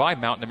to you by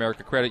Mountain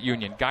America Credit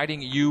Union,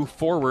 guiding you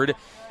forward.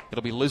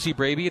 It'll be Lizzie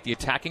Braby at the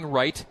attacking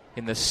right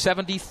in the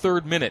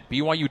 73rd minute.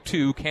 BYU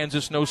 2,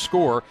 Kansas no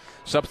score.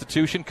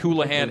 Substitution,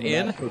 Coulihan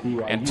in,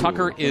 and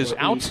Tucker is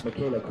out.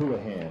 Michaela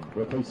Coulihan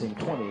replacing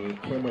 20,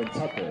 Cameron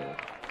Tucker.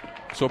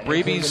 So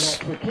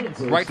Braby's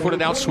right-footed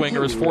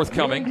outswinger is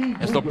forthcoming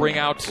as they'll bring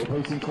out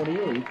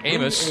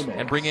Amos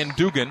and bring in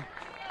Dugan.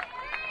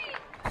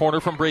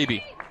 Corner from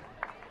Braby.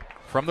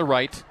 From the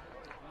right.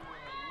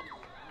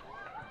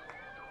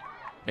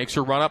 Makes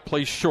her run up,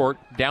 plays short,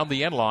 down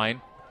the end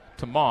line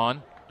to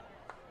Mon.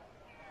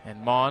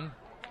 And Mon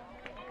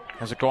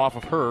has it go off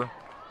of her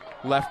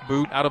left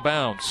boot out of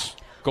bounds.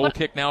 Goal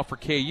kick now for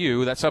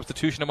KU. That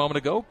substitution a moment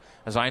ago.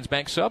 A Zions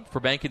Bank sub for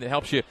banking that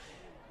helps you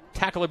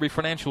tackle every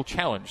financial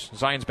challenge.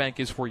 Zions Bank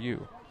is for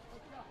you.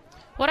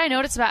 What I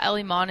noticed about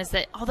Ellie Mon is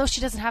that although she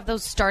doesn't have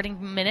those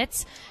starting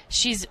minutes,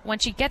 when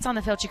she gets on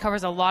the field, she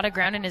covers a lot of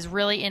ground and is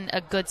really in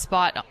a good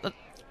spot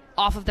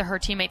off of her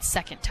teammate's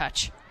second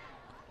touch.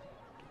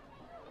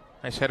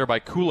 Nice header by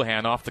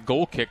Coulihan off the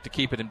goal kick to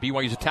keep it in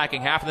BYU's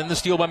attacking half. And then the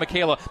steal by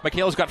Michaela.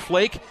 Michaela's got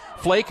Flake.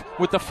 Flake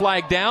with the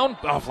flag down.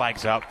 Oh,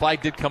 flag's out.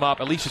 Flag did come up.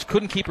 Elise just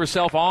couldn't keep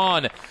herself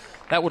on.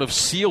 That would have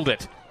sealed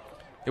it.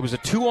 It was a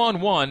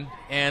 2-on-1,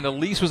 and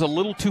Elise was a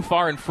little too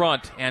far in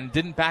front and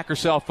didn't back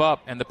herself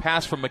up, and the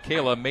pass from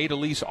Michaela made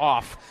Elise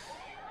off.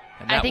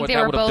 And that would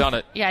have done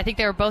it. Yeah, I think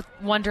they were both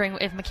wondering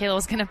if Michaela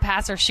was going to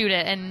pass or shoot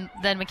it, and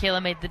then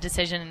Michaela made the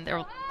decision.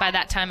 And by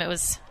that time, it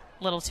was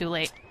a little too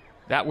late.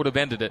 That would have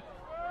ended it,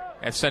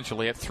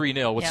 essentially, at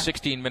 3-0 with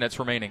 16 minutes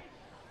remaining.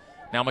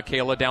 Now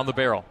Michaela down the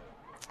barrel.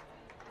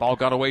 Ball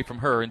got away from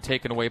her and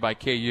taken away by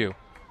KU.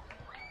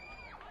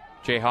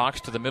 Jayhawks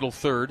to the middle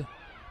third.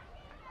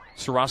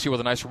 Sarasi with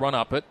a nice run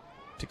up it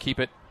to keep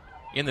it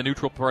in the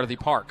neutral part of the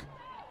park.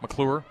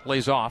 McClure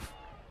lays off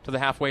to the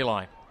halfway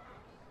line.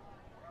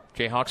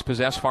 Jayhawks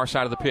possess far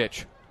side of the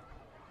pitch.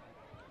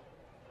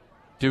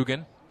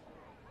 Dugan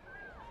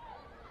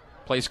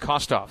plays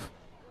Kostov.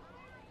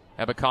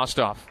 Ebba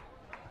Kostov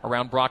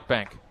around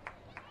Brockbank.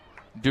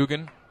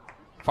 Dugan,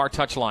 far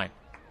touch line.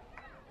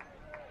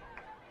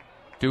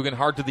 Dugan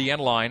hard to the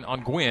end line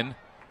on Gwynn.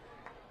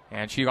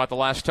 And she got the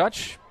last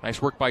touch.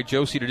 Nice work by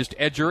Josie to just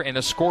edge her and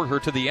escort her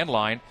to the end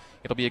line.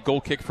 It'll be a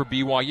goal kick for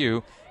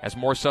BYU as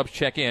more subs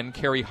check in.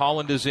 Carrie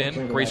Holland is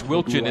in. Grace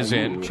Wilkin is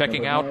in.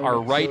 Checking out are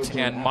Wright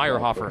and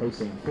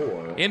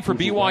Meyerhofer. In for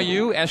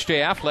BYU, S.J.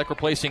 Affleck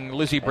replacing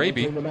Lizzie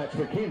Braby.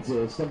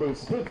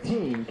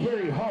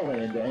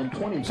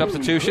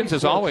 Substitutions,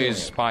 as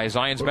always, by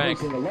Zions Bank.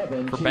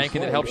 For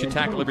banking that helps you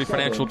tackle every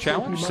financial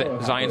challenge,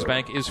 Zions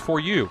Bank is for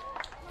you.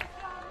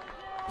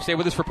 Stay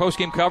with us for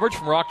post-game coverage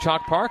from Rock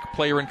Chalk Park.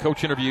 Player and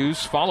coach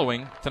interviews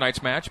following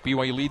tonight's match.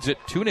 BYU leads it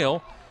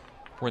 2-0.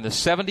 We're in the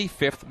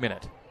 75th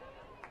minute.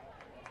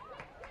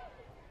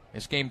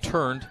 This game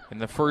turned in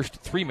the first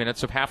 3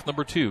 minutes of half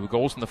number 2.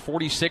 Goals in the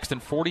 46th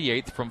and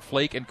 48th from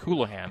Flake and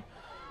Coulihan.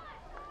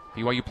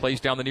 BYU plays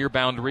down the near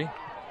boundary.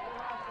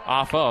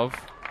 Off of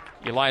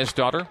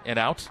Eliasdottir and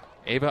out.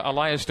 Ava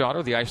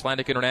Eliasdottir, the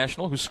Icelandic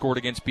international, who scored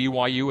against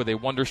BYU with a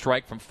wonder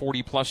strike from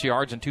 40-plus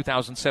yards in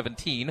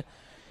 2017.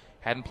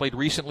 Hadn't played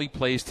recently,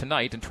 plays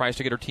tonight, and tries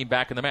to get her team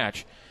back in the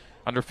match.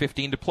 Under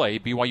 15 to play,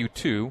 BYU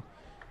 2,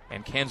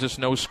 and Kansas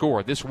no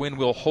score. This win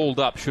will hold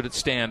up, should it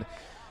stand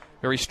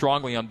very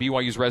strongly on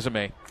BYU's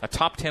resume. A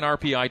top 10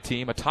 RPI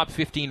team, a top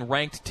 15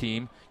 ranked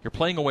team. You're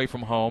playing away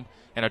from home,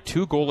 and a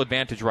 2-goal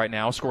advantage right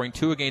now, scoring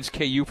 2 against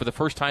KU for the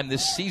first time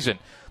this season.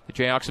 The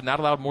Jayhawks have not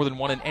allowed more than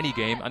 1 in any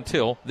game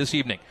until this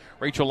evening.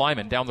 Rachel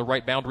Lyman down the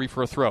right boundary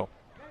for a throw.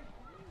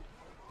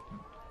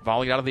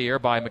 Volleyed out of the air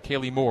by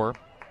McKaylee Moore.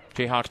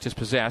 Jayhawks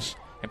dispossess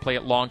and play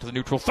it long to the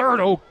neutral third.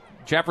 Oh,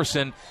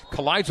 Jefferson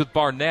collides with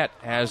Barnett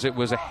as it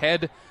was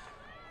ahead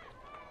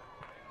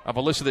of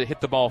Alyssa that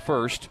hit the ball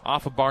first.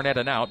 Off of Barnett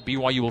and out.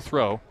 BYU will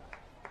throw.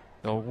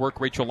 They'll work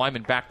Rachel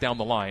Lyman back down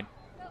the line.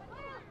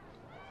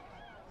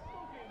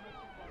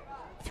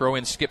 Throw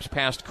in skips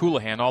past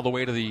Coulihan all the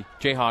way to the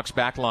Jayhawks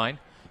back line.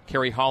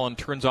 Carrie Holland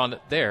turns on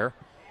it there.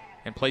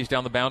 and plays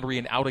down the boundary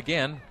and out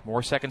again.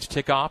 More seconds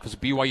tick off as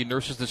BYU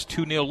nurses this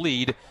 2-0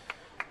 lead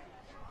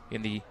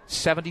in the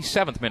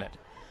 77th minute.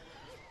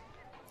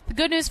 The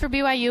good news for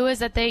BYU is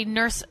that they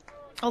nurse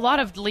a lot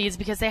of leads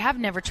because they have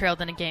never trailed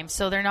in a game,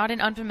 so they're not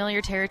in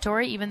unfamiliar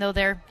territory, even though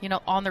they're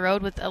on the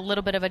road with a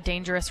little bit of a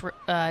dangerous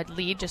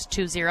lead, just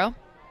 2-0.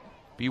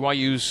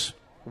 BYU's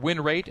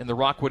win rate in the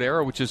Rockwood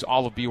era, which is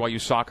all of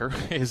BYU soccer,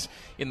 is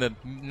in the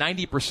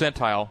 90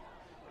 percentile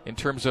in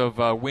terms of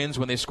wins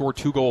when they score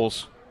 2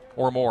 goals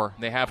or more.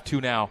 They have 2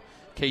 now.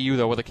 KU,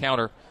 though, with a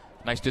counter.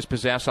 Nice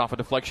dispossess off a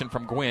deflection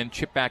from Gwynn.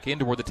 Chip back in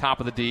toward the top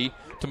of the D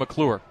to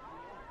McClure.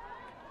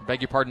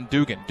 Beg your pardon,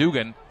 Dugan.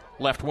 Dugan,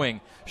 left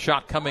wing.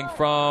 Shot coming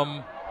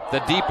from the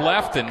deep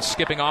left and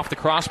skipping off the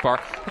crossbar.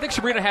 I think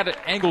Sabrina had it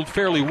angled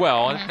fairly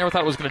well. I never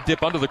thought it was going to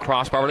dip under the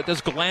crossbar, but it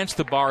does glance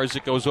the bar as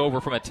it goes over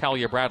from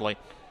Natalia Bradley.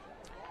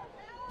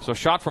 So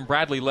shot from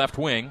Bradley left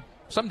wing.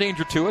 Some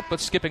danger to it,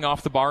 but skipping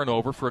off the bar and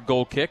over for a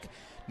goal kick.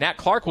 Nat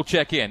Clark will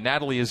check in.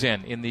 Natalie is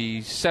in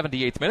the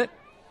 78th minute.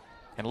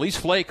 And Elise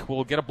Flake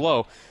will get a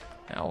blow.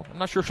 Now, I'm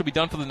not sure if she'll be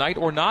done for the night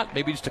or not.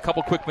 Maybe just a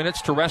couple quick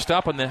minutes to rest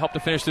up and then help to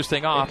finish this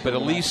thing off. But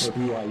Elise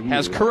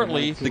has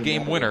currently the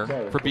game winner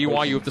for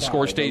BYU if the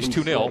score stays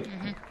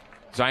 2-0.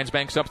 Zions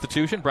Bank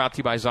substitution brought to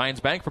you by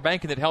Zions Bank. For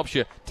banking that helps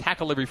you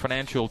tackle every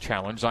financial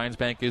challenge, Zions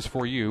Bank is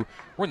for you.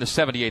 We're in the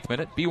 78th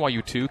minute.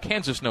 BYU 2,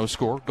 Kansas no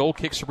score. Goal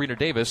kick, Sabrina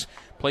Davis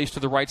plays to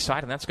the right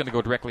side, and that's going to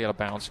go directly out of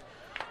bounds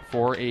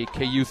for a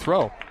KU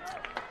throw.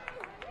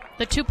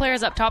 The 2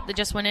 players up top that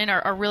just went in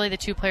are really the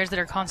 2 players that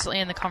are constantly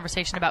in the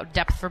conversation about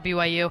depth for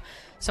BYU.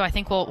 So I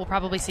think we'll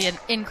probably see an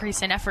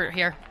increase in effort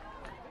here.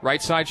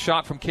 Right side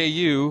shot from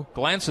KU.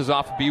 Glances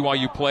off a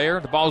BYU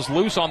player. The ball's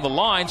loose on the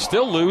line.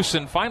 Still loose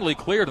and finally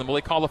cleared. And will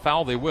they call the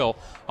foul? They will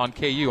on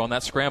KU on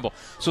that scramble.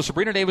 So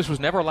Sabrina Davis was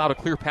never allowed a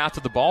clear path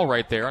to the ball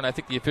right there. And I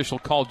think the official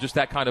called just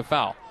that kind of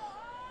foul.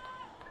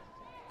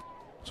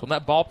 So when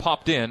that ball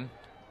popped in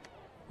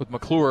with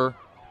McClure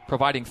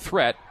providing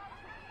threat,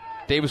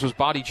 Davis was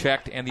body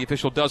checked, and the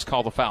official does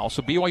call the foul.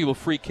 So BYU will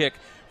free kick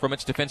from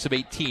its defensive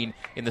 18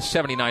 in the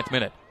 79th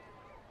minute.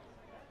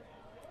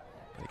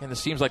 Again, this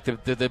seems like the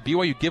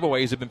BYU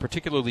giveaways have been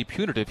particularly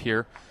punitive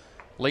here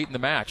late in the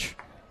match.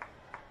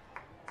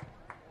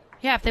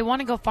 Yeah, if they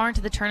want to go far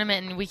into the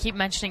tournament, and we keep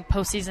mentioning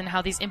postseason,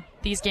 how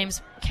these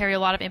games carry a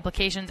lot of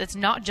implications, it's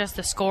not just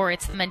the score,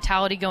 it's the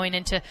mentality going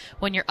into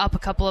when you're up a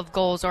couple of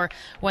goals or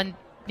when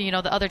the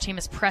other team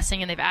is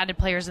pressing and they've added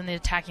players in the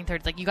attacking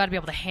third. Like, you got to be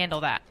able to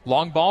handle that.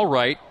 Long ball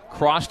right,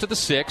 cross to the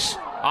 6,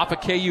 off a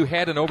KU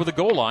head and over the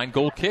goal line.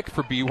 Goal kick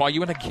for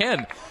BYU, and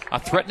again, a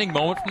threatening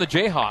moment from the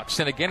Jayhawks.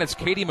 And again, it's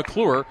Katie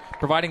McClure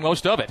providing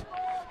most of it.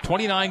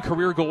 29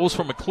 career goals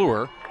from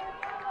McClure,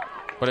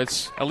 but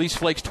it's Elise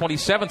Flake's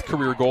 27th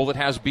career goal that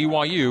has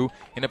BYU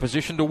in a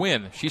position to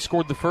win. She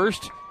scored the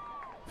first,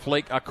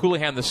 Flake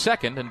Coulihan the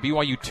second, and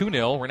BYU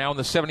 2-0. We're now in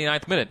the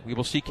 79th minute. We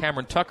will see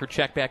Cameron Tucker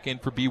check back in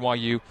for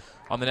BYU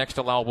on the next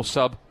allowable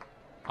sub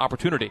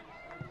opportunity.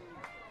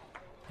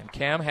 And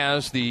Cam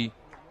has the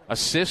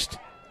assist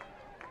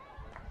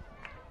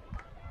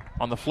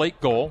on the Flake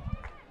goal.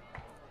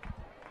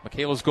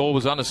 Michaela's goal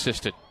was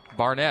unassisted.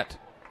 Barnett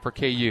for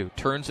KU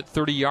turns at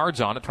 30 yards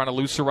on it, trying to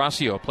lose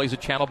Serasio. Plays a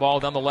channel ball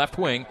down the left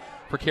wing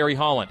for Carrie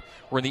Holland.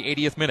 We're in the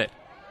 80th minute.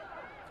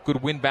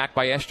 Good win back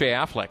by S.J.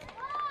 Affleck.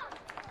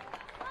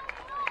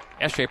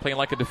 S.J. playing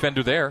like a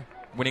defender there,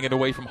 winning it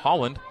away from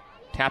Holland.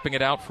 Tapping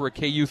it out for a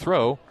KU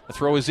throw. The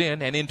throw is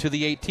in and into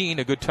the 18.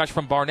 A good touch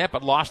from Barnett,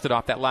 but lost it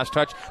off that last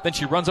touch. Then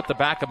she runs up the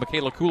back of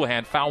Michaela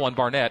Coulihan. Foul on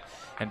Barnett.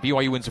 And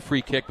BYU wins a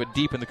free kick, but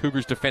deep in the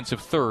Cougars' defensive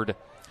third.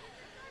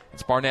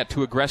 It's Barnett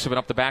too aggressive and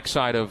up the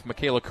backside of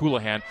Michaela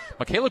Coulihan.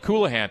 Michaela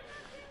Coulihan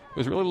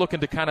was really looking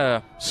to kind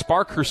of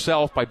spark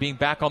herself by being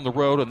back on the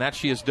road, and that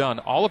she has done.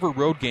 All of her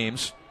road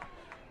games,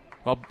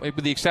 well,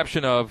 with the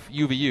exception of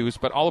UVU's,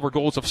 but all of her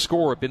goals of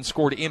score have been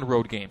scored in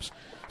road games.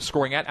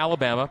 Scoring at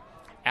Alabama,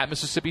 at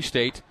Mississippi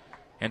State,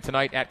 and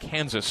tonight at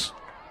Kansas.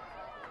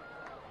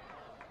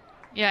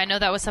 Yeah, I know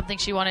that was something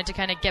she wanted to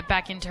kind of get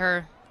back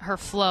into her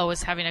flow,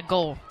 was having a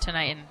goal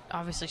tonight, and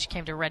obviously she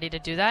came to ready to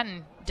do that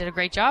and did a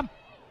great job.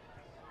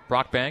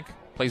 Brockbank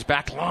plays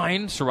back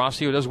line.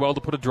 Serasio does well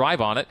to put a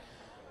drive on it.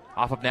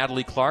 Off of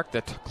Natalie Clark.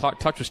 The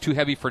touch was too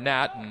heavy for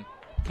Nat, and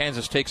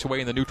Kansas takes away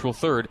in the neutral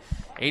third.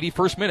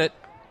 81st minute.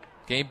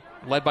 Game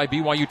led by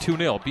BYU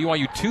 2-0.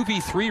 BYU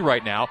 2v3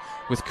 right now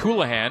with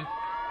Coulihan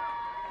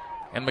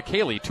and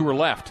McKaylee to her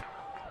left.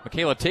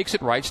 Michaela takes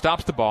it right,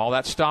 stops the ball.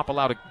 That stop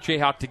allowed a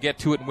Jayhawk to get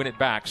to it and win it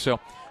back. So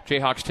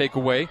Jayhawks take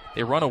away.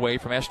 They run away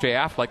from S.J.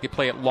 Affleck. They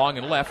play it long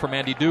and left for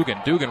Mandy Dugan.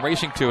 Dugan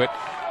racing to it.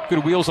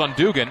 Good wheels on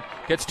Dugan.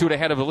 Gets to it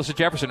ahead of Alyssa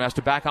Jefferson. Has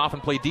to back off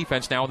and play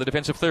defense now in the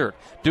defensive third.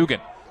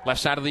 Dugan, left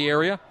side of the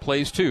area,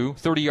 plays to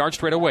 30 yards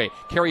straight away.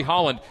 Carrie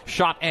Holland,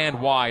 shot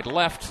and wide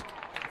left.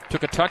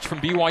 Took a touch from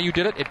BYU,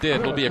 did it? It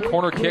did. It'll be a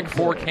corner kick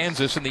for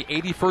Kansas in the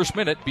 81st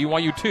minute.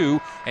 BYU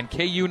 2 and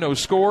KU no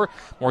score.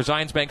 More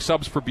Zions Bank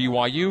subs for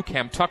BYU.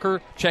 Cam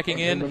Tucker checking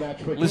in.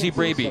 Lizzie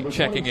Braby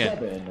checking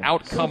in.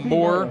 Out come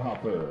Moore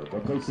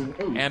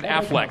and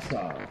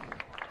Affleck.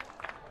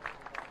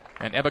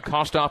 And Ebba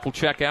Kostoff will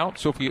check out.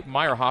 Sophie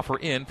Meyerhofer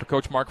in for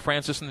Coach Mark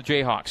Francis and the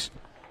Jayhawks.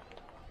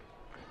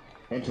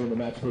 Entering the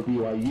match for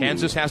BYU,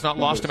 Kansas has not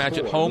lost a match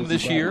at home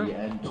this year.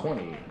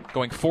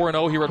 Going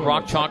 4-0 here at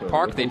Rock Chalk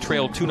Park. They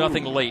trailed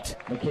 2-0 late.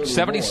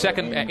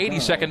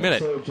 82nd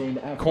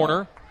minute.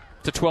 Corner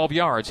to 12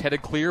 yards.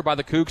 Headed clear by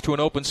the Cougs to an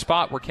open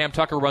spot where Cam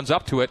Tucker runs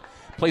up to it.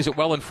 Plays it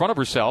well in front of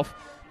herself,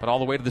 but all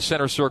the way to the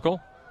center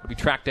circle. Will be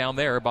tracked down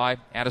there by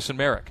Addison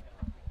Merrick.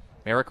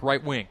 Merrick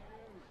right wing.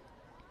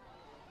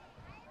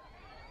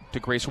 To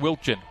Grace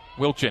Wilchin.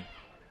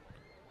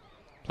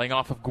 Playing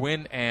off of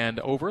Gwynn and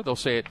over. They'll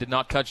say it did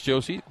not touch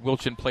Josie.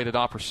 Wilchin played it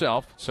off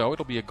herself. So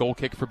it'll be a goal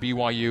kick for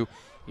BYU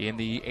in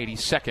the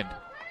 82nd.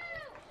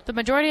 The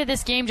majority of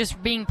this game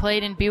just being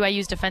played in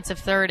BYU's defensive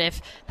third.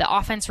 If the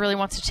offense really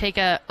wants to take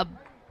a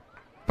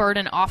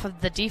burden off of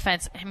the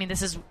defense, I mean,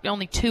 this is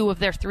only 2 of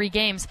their 3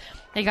 games.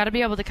 They got to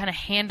be able to kind of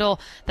handle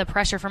the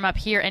pressure from up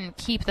here and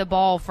keep the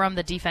ball from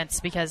the defense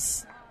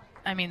because,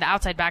 I mean, the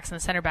outside backs and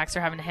the center backs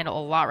are having to handle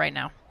a lot right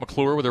now.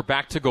 McClure with her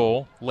back to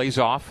goal, lays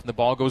off, and the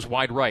ball goes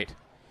wide right.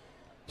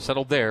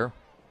 Settled there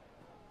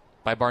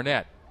by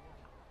Barnett.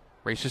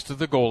 Races to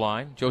the goal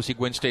line. Josie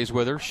Gwynn stays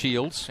with her,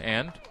 shields,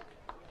 and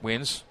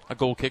wins a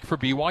goal kick for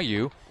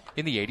BYU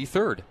in the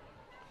 83rd.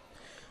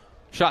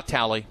 Shot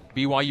tally.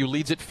 BYU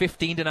leads it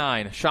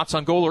 15-9. Shots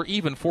on goal are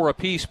even 4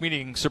 apiece,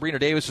 meaning Sabrina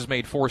Davis has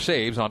made 4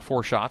 saves on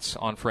 4 shots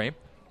on frame.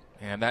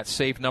 And that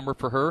save number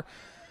for her,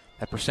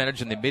 that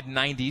percentage in the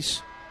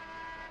mid-90s.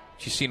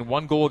 She's seen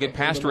 1 goal get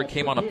past her. It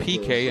came on a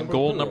PK in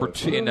goal number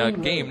 2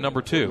 in game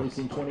number 2.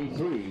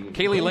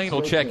 Kaylee Lane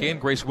will check in.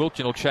 Grace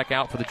Wilchin will check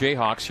out for the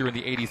Jayhawks here in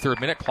the 83rd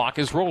minute. Clock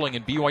is rolling,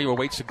 and BYU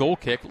awaits a goal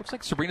kick. Looks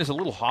like Sabrina's a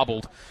little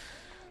hobbled.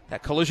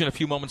 That collision a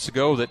few moments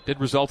ago that did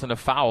result in a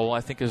foul,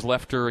 I think, has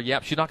left her.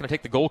 Yep, she's not going to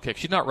take the goal kick.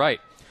 She's not right.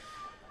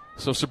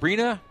 So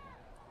Sabrina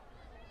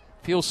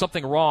feels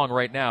something wrong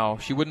right now.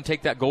 She wouldn't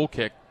take that goal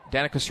kick.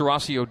 Danica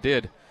Serasio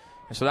did.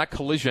 And so that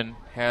collision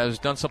has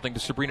done something to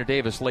Sabrina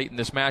Davis late in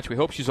this match. We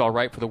hope she's all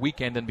right for the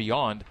weekend and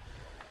beyond,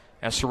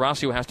 as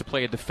Serasio has to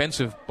play a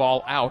defensive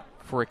ball out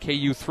for a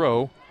KU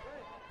throw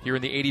here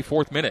in the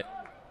 84th minute.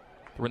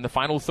 We're in the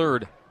final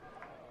third.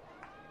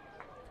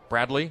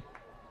 Bradley,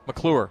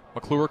 McClure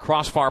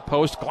crossbar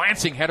post,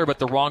 glancing header but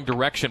the wrong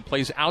direction,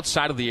 plays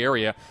outside of the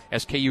area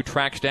as KU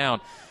tracks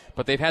down.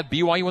 But they've had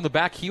BYU on the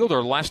back heel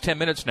their last 10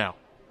 minutes now,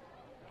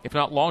 if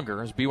not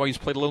longer, as BYU's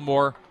played a little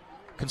more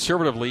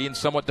conservatively and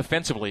somewhat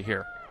defensively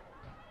here.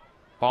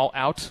 Ball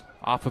out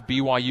off of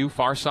BYU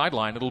far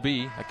sideline. It'll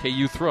be a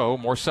KU throw.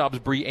 More subs.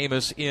 Bree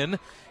Amos in,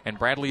 and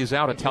Bradley is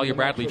out. Atalia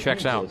Bradley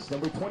checks out.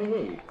 Number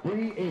 28,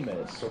 Bree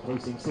Amos,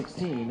 replacing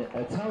 16,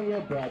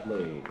 Atalia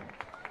Bradley.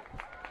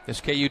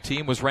 This KU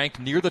team was ranked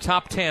near the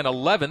top 10,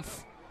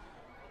 11th,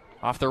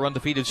 off their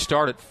undefeated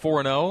start at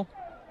 4-0.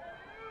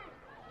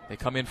 They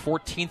come in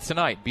 14th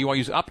tonight.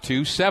 BYU's up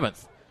to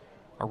 7th.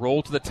 A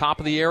roll to the top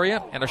of the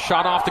area, and a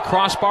shot off the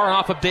crossbar and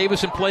off of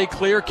Davis and play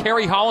clear.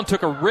 Carrie Holland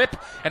took a rip,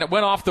 and it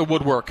went off the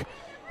woodwork.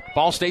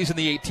 Ball stays in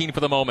the 18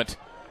 for the moment.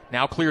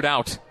 Now cleared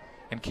out,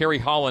 and Carrie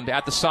Holland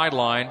at the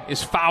sideline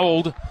is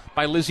fouled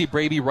by Lizzie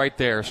Braby right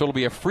there. So it'll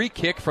be a free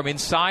kick from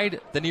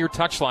inside the near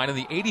touchline in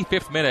the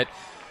 85th minute.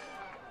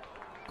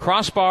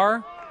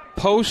 Crossbar,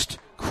 post,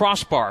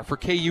 crossbar for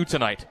KU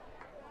tonight.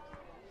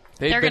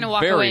 They're going to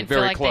walk away and feel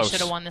like they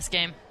should have won this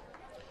game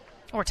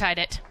or tied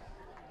it.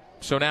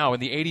 So now in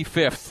the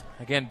 85th,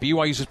 again,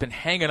 BYU's has been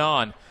hanging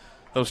on.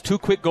 Those 2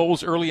 quick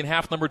goals early in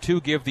half number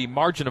 2 give the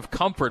margin of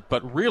comfort,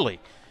 but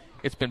really,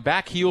 it's been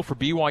back heel for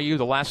BYU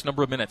the last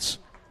number of minutes.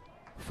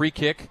 Free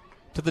kick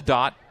to the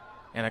dot,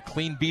 and a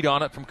clean beat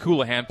on it from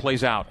Coulihan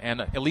plays out.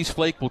 And Elise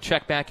Flake will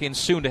check back in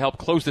soon to help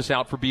close this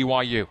out for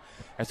BYU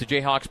as the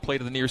Jayhawks play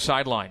to the near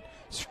sideline.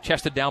 It's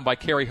chested down by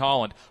Carrie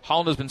Holland.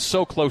 Holland has been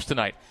so close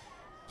tonight.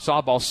 Saw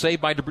a ball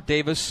saved by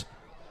Davis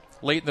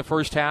late in the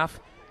first half,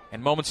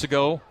 and moments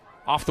ago,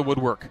 off the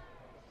woodwork.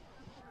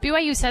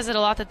 BYU says it a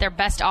lot that their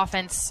best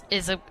offense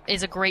is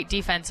a great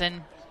defense.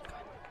 And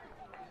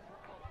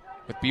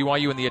with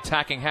BYU in the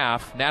attacking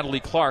half,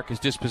 Natalie Clark is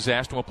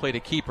dispossessed and will play to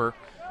keeper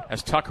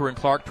as Tucker and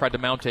Clark tried to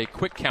mount a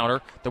quick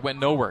counter that went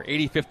nowhere.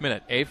 85th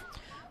minute. Ave?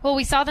 Well,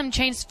 we saw them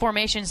change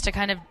formations to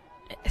kind of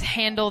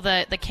handle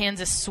the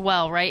Kansas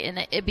swell, right?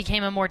 And it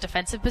became a more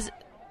defensive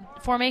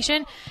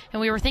formation, and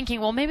we were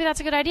thinking, well, maybe that's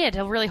a good idea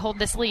to really hold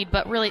this lead,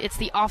 but really it's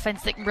the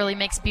offense that really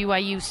makes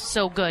BYU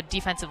so good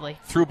defensively.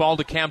 Through ball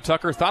to Cam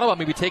Tucker, thought about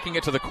maybe taking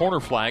it to the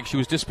corner flag. She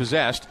was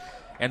dispossessed,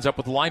 ends up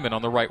with Lyman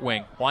on the right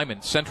wing.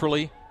 Lyman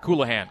centrally,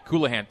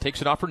 Coulihan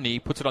takes it off her knee,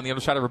 puts it on the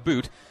other side of her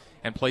boot,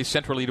 and plays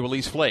centrally to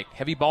Elise Flake.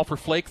 Heavy ball for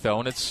Flake, though,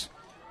 and it's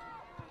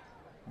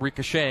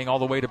ricocheting all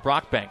the way to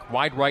Brockbank.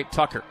 Wide right,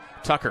 Tucker,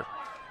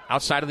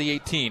 outside of the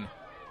 18,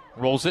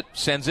 rolls it,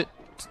 sends it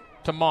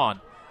to Mon.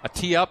 A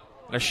tee up,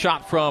 and a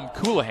shot from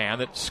Coulihan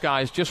that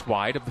skies just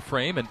wide of the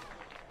frame. And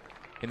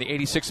in the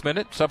 86th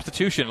minute,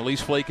 substitution.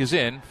 Elise Flake is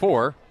in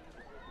for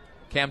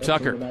Cam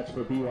Tucker.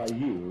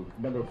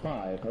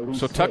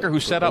 So Tucker, who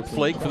set up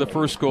Flake for the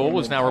first goal,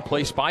 is now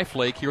replaced by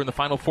Flake here in the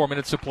final 4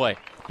 minutes of play.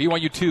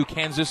 BYU 2,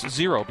 Kansas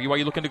 0.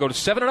 BYU looking to go to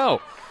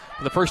 7-0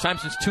 for the first time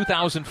since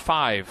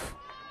 2005,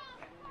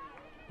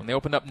 when they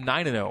opened up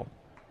 9-0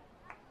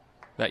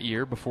 that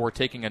year before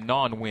taking a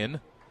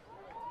non-win.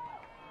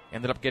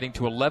 Ended up getting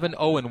to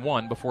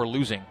 11-0-1 before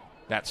losing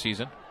that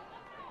season.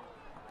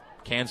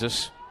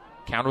 Kansas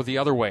counter the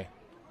other way.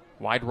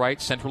 Wide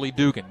right, centrally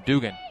Dugan.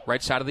 Dugan,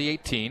 right side of the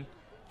 18.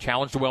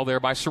 Challenged well there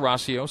by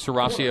Serasio.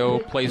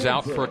 Serasio plays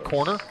out for a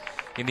corner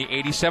in the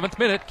 87th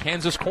minute.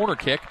 Kansas corner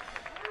kick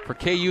for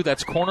KU.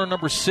 That's corner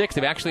number 6.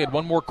 They've actually had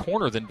one more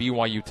corner than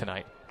BYU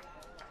tonight.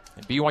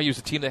 And BYU is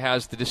the team that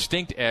has the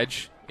distinct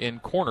edge in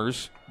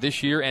corners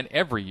this year and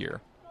every year.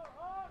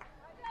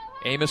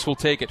 Amos will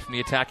take it from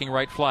the attacking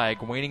right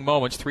flag. Waning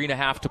moments,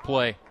 3.5 to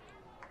play.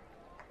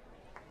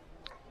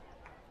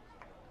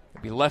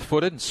 He'll be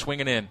left-footed and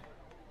swinging in.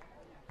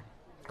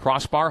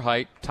 Crossbar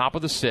height, top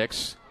of the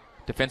 6.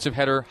 Defensive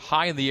header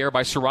high in the air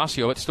by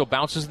Serasio. It still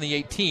bounces in the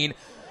 18.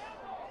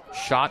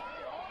 Shot,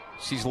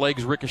 sees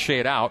legs ricochet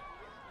it out.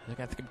 I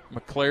think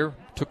McClair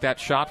took that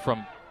shot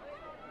from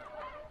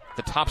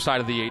the top side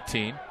of the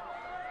 18.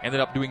 Ended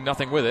up doing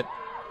nothing with it.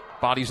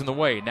 Body's in the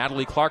way.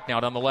 Natalie Clark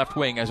now down the left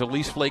wing as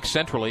Elise Flake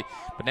centrally.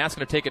 But now it's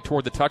going to take it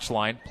toward the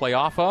touchline. Play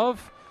off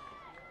of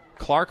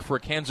Clark for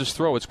a Kansas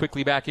throw. It's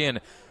quickly back in.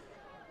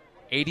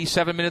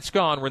 87 minutes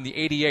gone. We're in the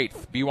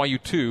 88th.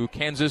 BYU 2,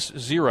 Kansas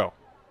 0.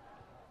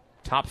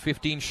 Top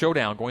 15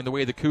 showdown going the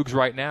way of the Cougs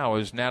right now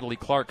as Natalie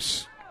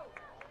Clark's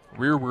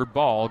rearward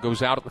ball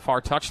goes out at the far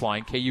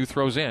touchline. KU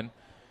throws in.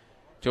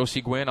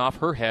 Josie Gwynn off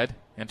her head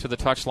and to the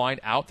touchline.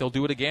 Out. They'll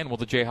do it again. Well,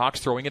 the Jayhawks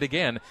throwing it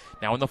again.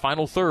 Now in the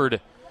final third.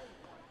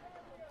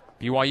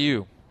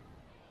 BYU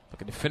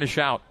looking to finish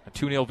out a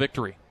 2-0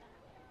 victory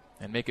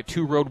and make it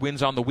 2 road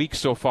wins on the week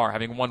so far,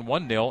 having won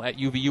 1-0 at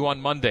UVU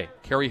on Monday.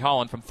 Carrie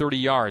Holland from 30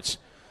 yards.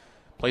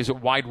 Plays it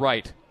wide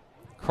right.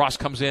 Cross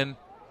comes in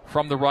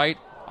from the right,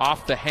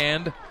 off the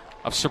hand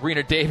of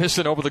Sabrina Davis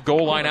and over the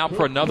goal line out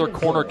for another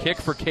corner kick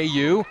for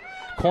KU.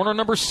 Corner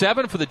number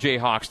 7 for the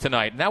Jayhawks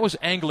tonight, and that was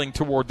angling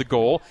toward the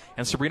goal,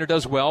 and Sabrina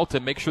does well to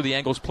make sure the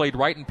angle's played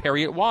right and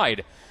parry it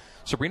wide.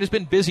 Sabrina's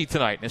been busy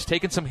tonight and has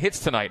taken some hits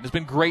tonight and has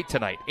been great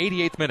tonight.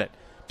 88th minute,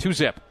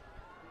 2-zip.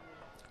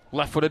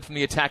 Left-footed from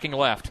the attacking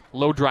left.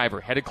 Low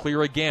driver, headed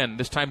clear again.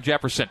 This time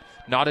Jefferson.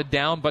 Knotted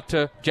down, but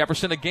to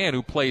Jefferson again,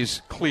 who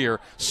plays clear.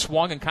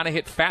 Swung and kind of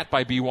hit fat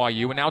by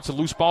BYU, and now it's a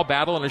loose ball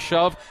battle and a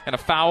shove and a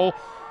foul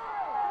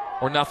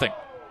or nothing.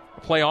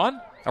 A play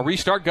on, a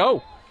restart,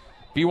 go.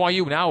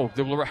 BYU now,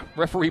 the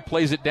referee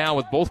plays it down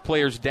with both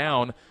players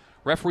down.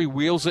 Referee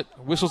whistles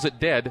it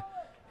dead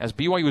as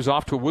BYU is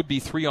off to a would-be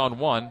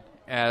 3-on-1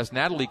 as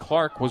Natalie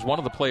Clark was one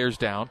of the players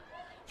down.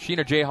 She and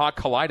a Jayhawk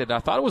collided. I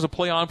thought it was a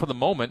play on for the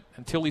moment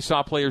until he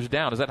saw players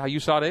down. Is that how you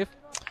saw it, Dave?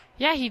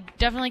 Yeah, he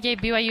definitely gave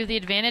BYU the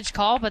advantage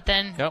call, but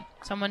then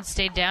someone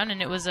stayed down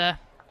and it was a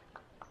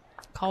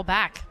call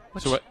back.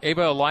 So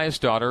Ava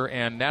Eliasdottir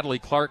and Natalie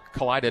Clark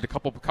collided, a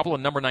couple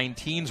of number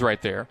 19s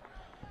right there.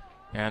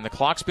 And the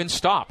clock's been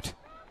stopped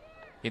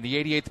in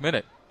the 88th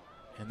minute.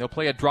 And they'll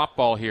play a drop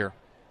ball here.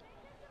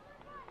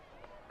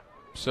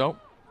 So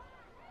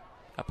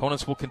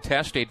opponents will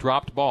contest a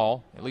dropped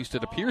ball. At least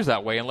it appears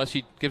that way, unless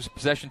he gives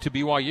possession to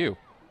BYU.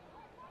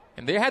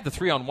 And they had the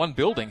 3-on-1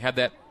 building, had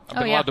that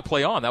been allowed to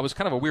play on. That was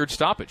kind of a weird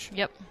stoppage.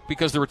 Yep.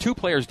 Because there were 2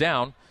 players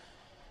down.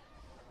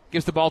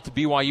 Gives the ball to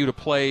BYU to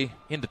play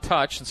into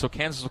touch, and so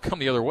Kansas will come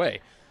the other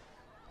way.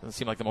 Doesn't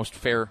seem like the most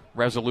fair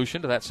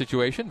resolution to that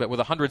situation, but with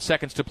 100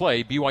 seconds to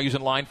play, BYU's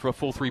in line for a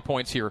full 3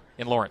 points here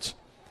in Lawrence.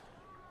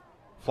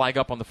 Flag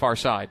up on the far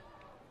side.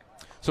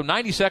 So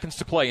 90 seconds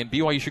to play, and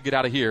BYU should get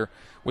out of here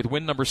with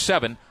win number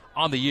 7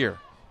 on the year.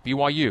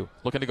 BYU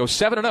looking to go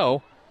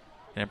 7-0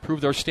 and improve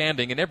their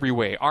standing in every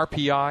way.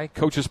 RPI,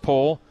 coaches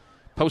poll,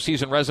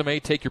 postseason resume,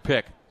 take your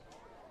pick.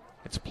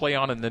 It's a play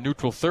on in the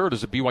neutral third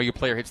as a BYU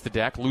player hits the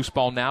deck. Loose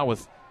ball now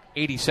with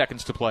 80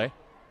 seconds to play.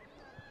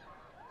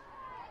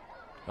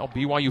 Well,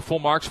 BYU full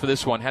marks for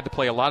this one. Had to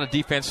play a lot of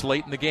defense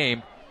late in the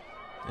game.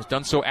 Has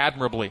done so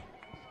admirably.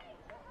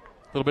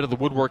 A little bit of the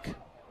woodwork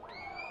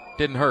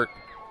didn't hurt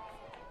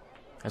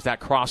as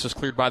that cross is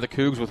cleared by the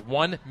Cougs with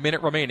 1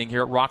 minute remaining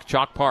here at Rock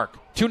Chalk Park.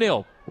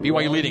 2-0,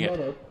 BYU leading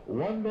it.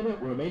 1 minute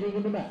remaining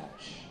in the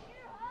match.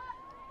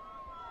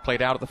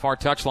 Played out at the far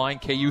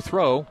touchline. KU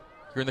throw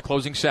here in the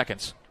closing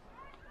seconds.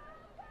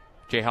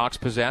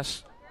 Jayhawks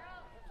possess.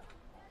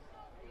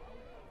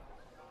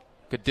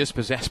 Good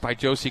dispossess by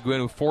Josie Gwynn,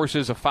 who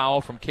forces a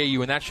foul from KU,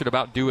 and that should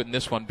about do it in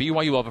this one.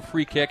 BYU will have a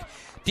free kick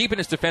deep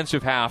in its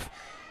defensive half,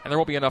 and there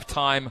won't be enough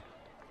time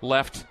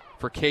left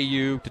for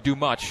KU to do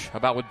much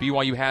about what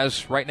BYU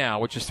has right now,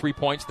 which is 3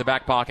 points in the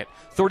back pocket.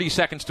 30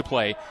 seconds to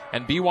play,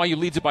 and BYU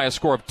leads it by a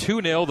score of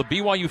 2-0. The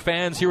BYU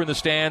fans here in the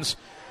stands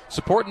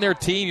supporting their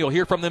team. You'll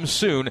hear from them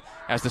soon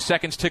as the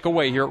seconds tick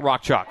away here at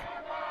Rock Chalk.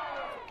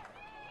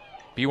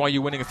 BYU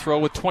winning a throw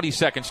with 20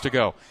 seconds to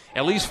go.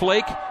 Elise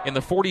Flake in the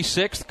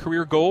 46th,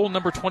 career goal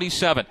number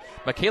 27.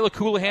 Michaela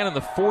Coulihan in the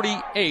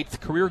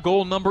 48th, career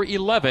goal number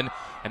 11.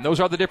 And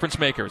those are the difference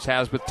makers.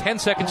 Has with 10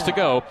 seconds to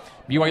go,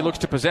 BYU looks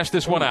to possess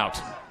this one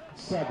out.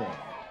 7,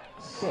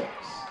 6,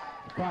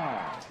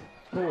 5,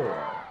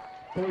 4,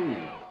 3,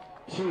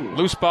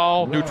 Loose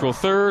ball, neutral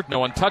third, no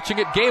one touching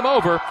it, game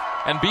over,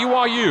 and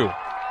BYU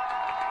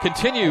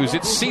continues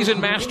its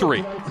season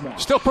mastery.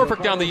 Still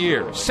perfect on the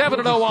year.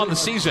 7-0 on the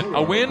season.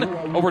 A win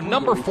over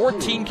number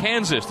 14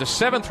 Kansas. The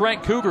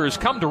 7th-ranked Cougars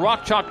come to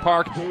Rock Chalk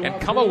Park and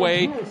come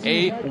away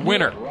a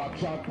winner.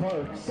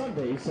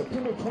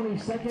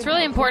 It's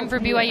really important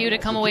for BYU to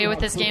come away with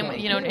this game,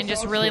 and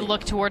just really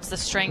look towards the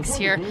strengths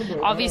here.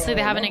 Obviously,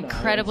 they have an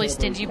incredibly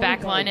stingy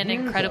back line and an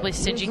incredibly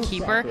stingy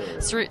keeper.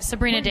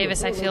 Sabrina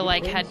Davis, I feel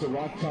like, had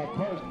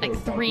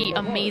 3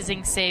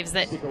 amazing saves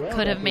that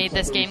could have made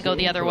this game go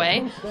the other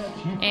way.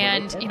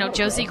 And,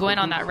 Josie Gwynn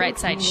on that right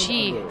side,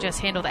 she just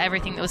handled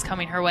everything that was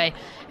coming her way.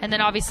 And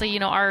then obviously,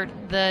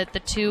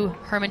 the 2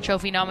 Herman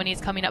Trophy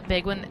nominees coming up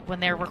big when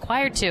they're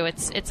required to.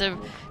 It's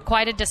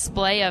quite a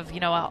display of,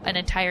 an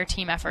entire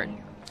team effort.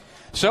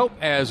 So,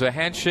 as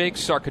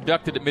handshakes are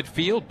conducted at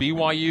midfield,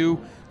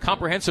 BYU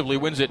comprehensively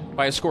wins it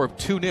by a score of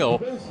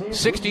 2-0.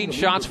 16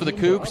 shots for the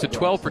Cougs to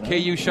 12 for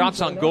KU.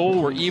 Shots on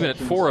goal were even at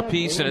 4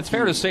 apiece, and it's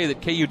fair to say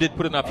that KU did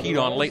put enough heat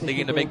on late in the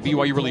game to make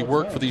BYU really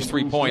work for these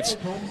 3 points.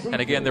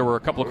 And again, there were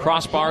a couple of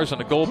crossbars on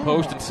the goal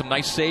post and some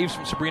nice saves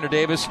from Sabrina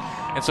Davis,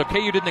 and so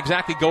KU didn't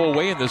exactly go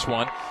away in this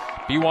one.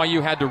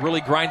 BYU had to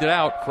really grind it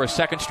out for a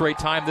second straight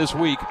time this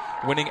week,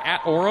 winning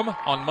at Orem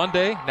on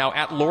Monday, now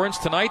at Lawrence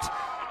tonight.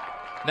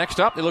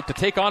 Next up, they look to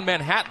take on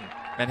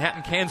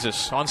Manhattan,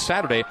 Kansas. On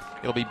Saturday,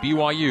 it'll be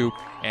BYU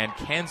and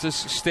Kansas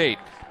State.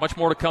 Much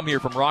more to come here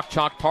from Rock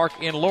Chalk Park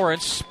in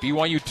Lawrence.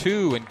 BYU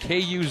 2 and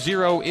KU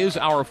 0 is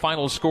our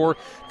final score.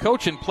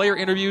 Coach and player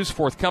interviews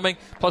forthcoming,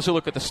 plus a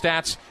look at the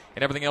stats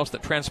and everything else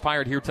that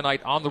transpired here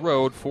tonight on the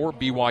road for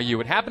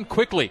BYU. It happened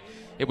quickly.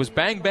 It was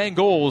bang-bang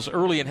goals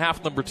early in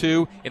half number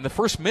 2. In the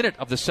first minute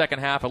of the second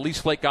half,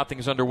 Elise Flake got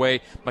things underway.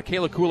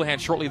 Michaela Coulihan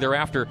shortly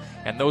thereafter,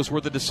 and those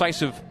were the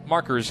decisive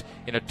markers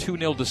in a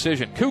 2-0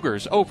 decision.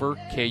 Cougars over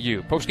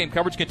KU. Post-game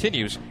coverage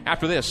continues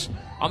after this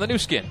on the new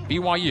skin,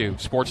 BYU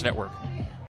Sports Network.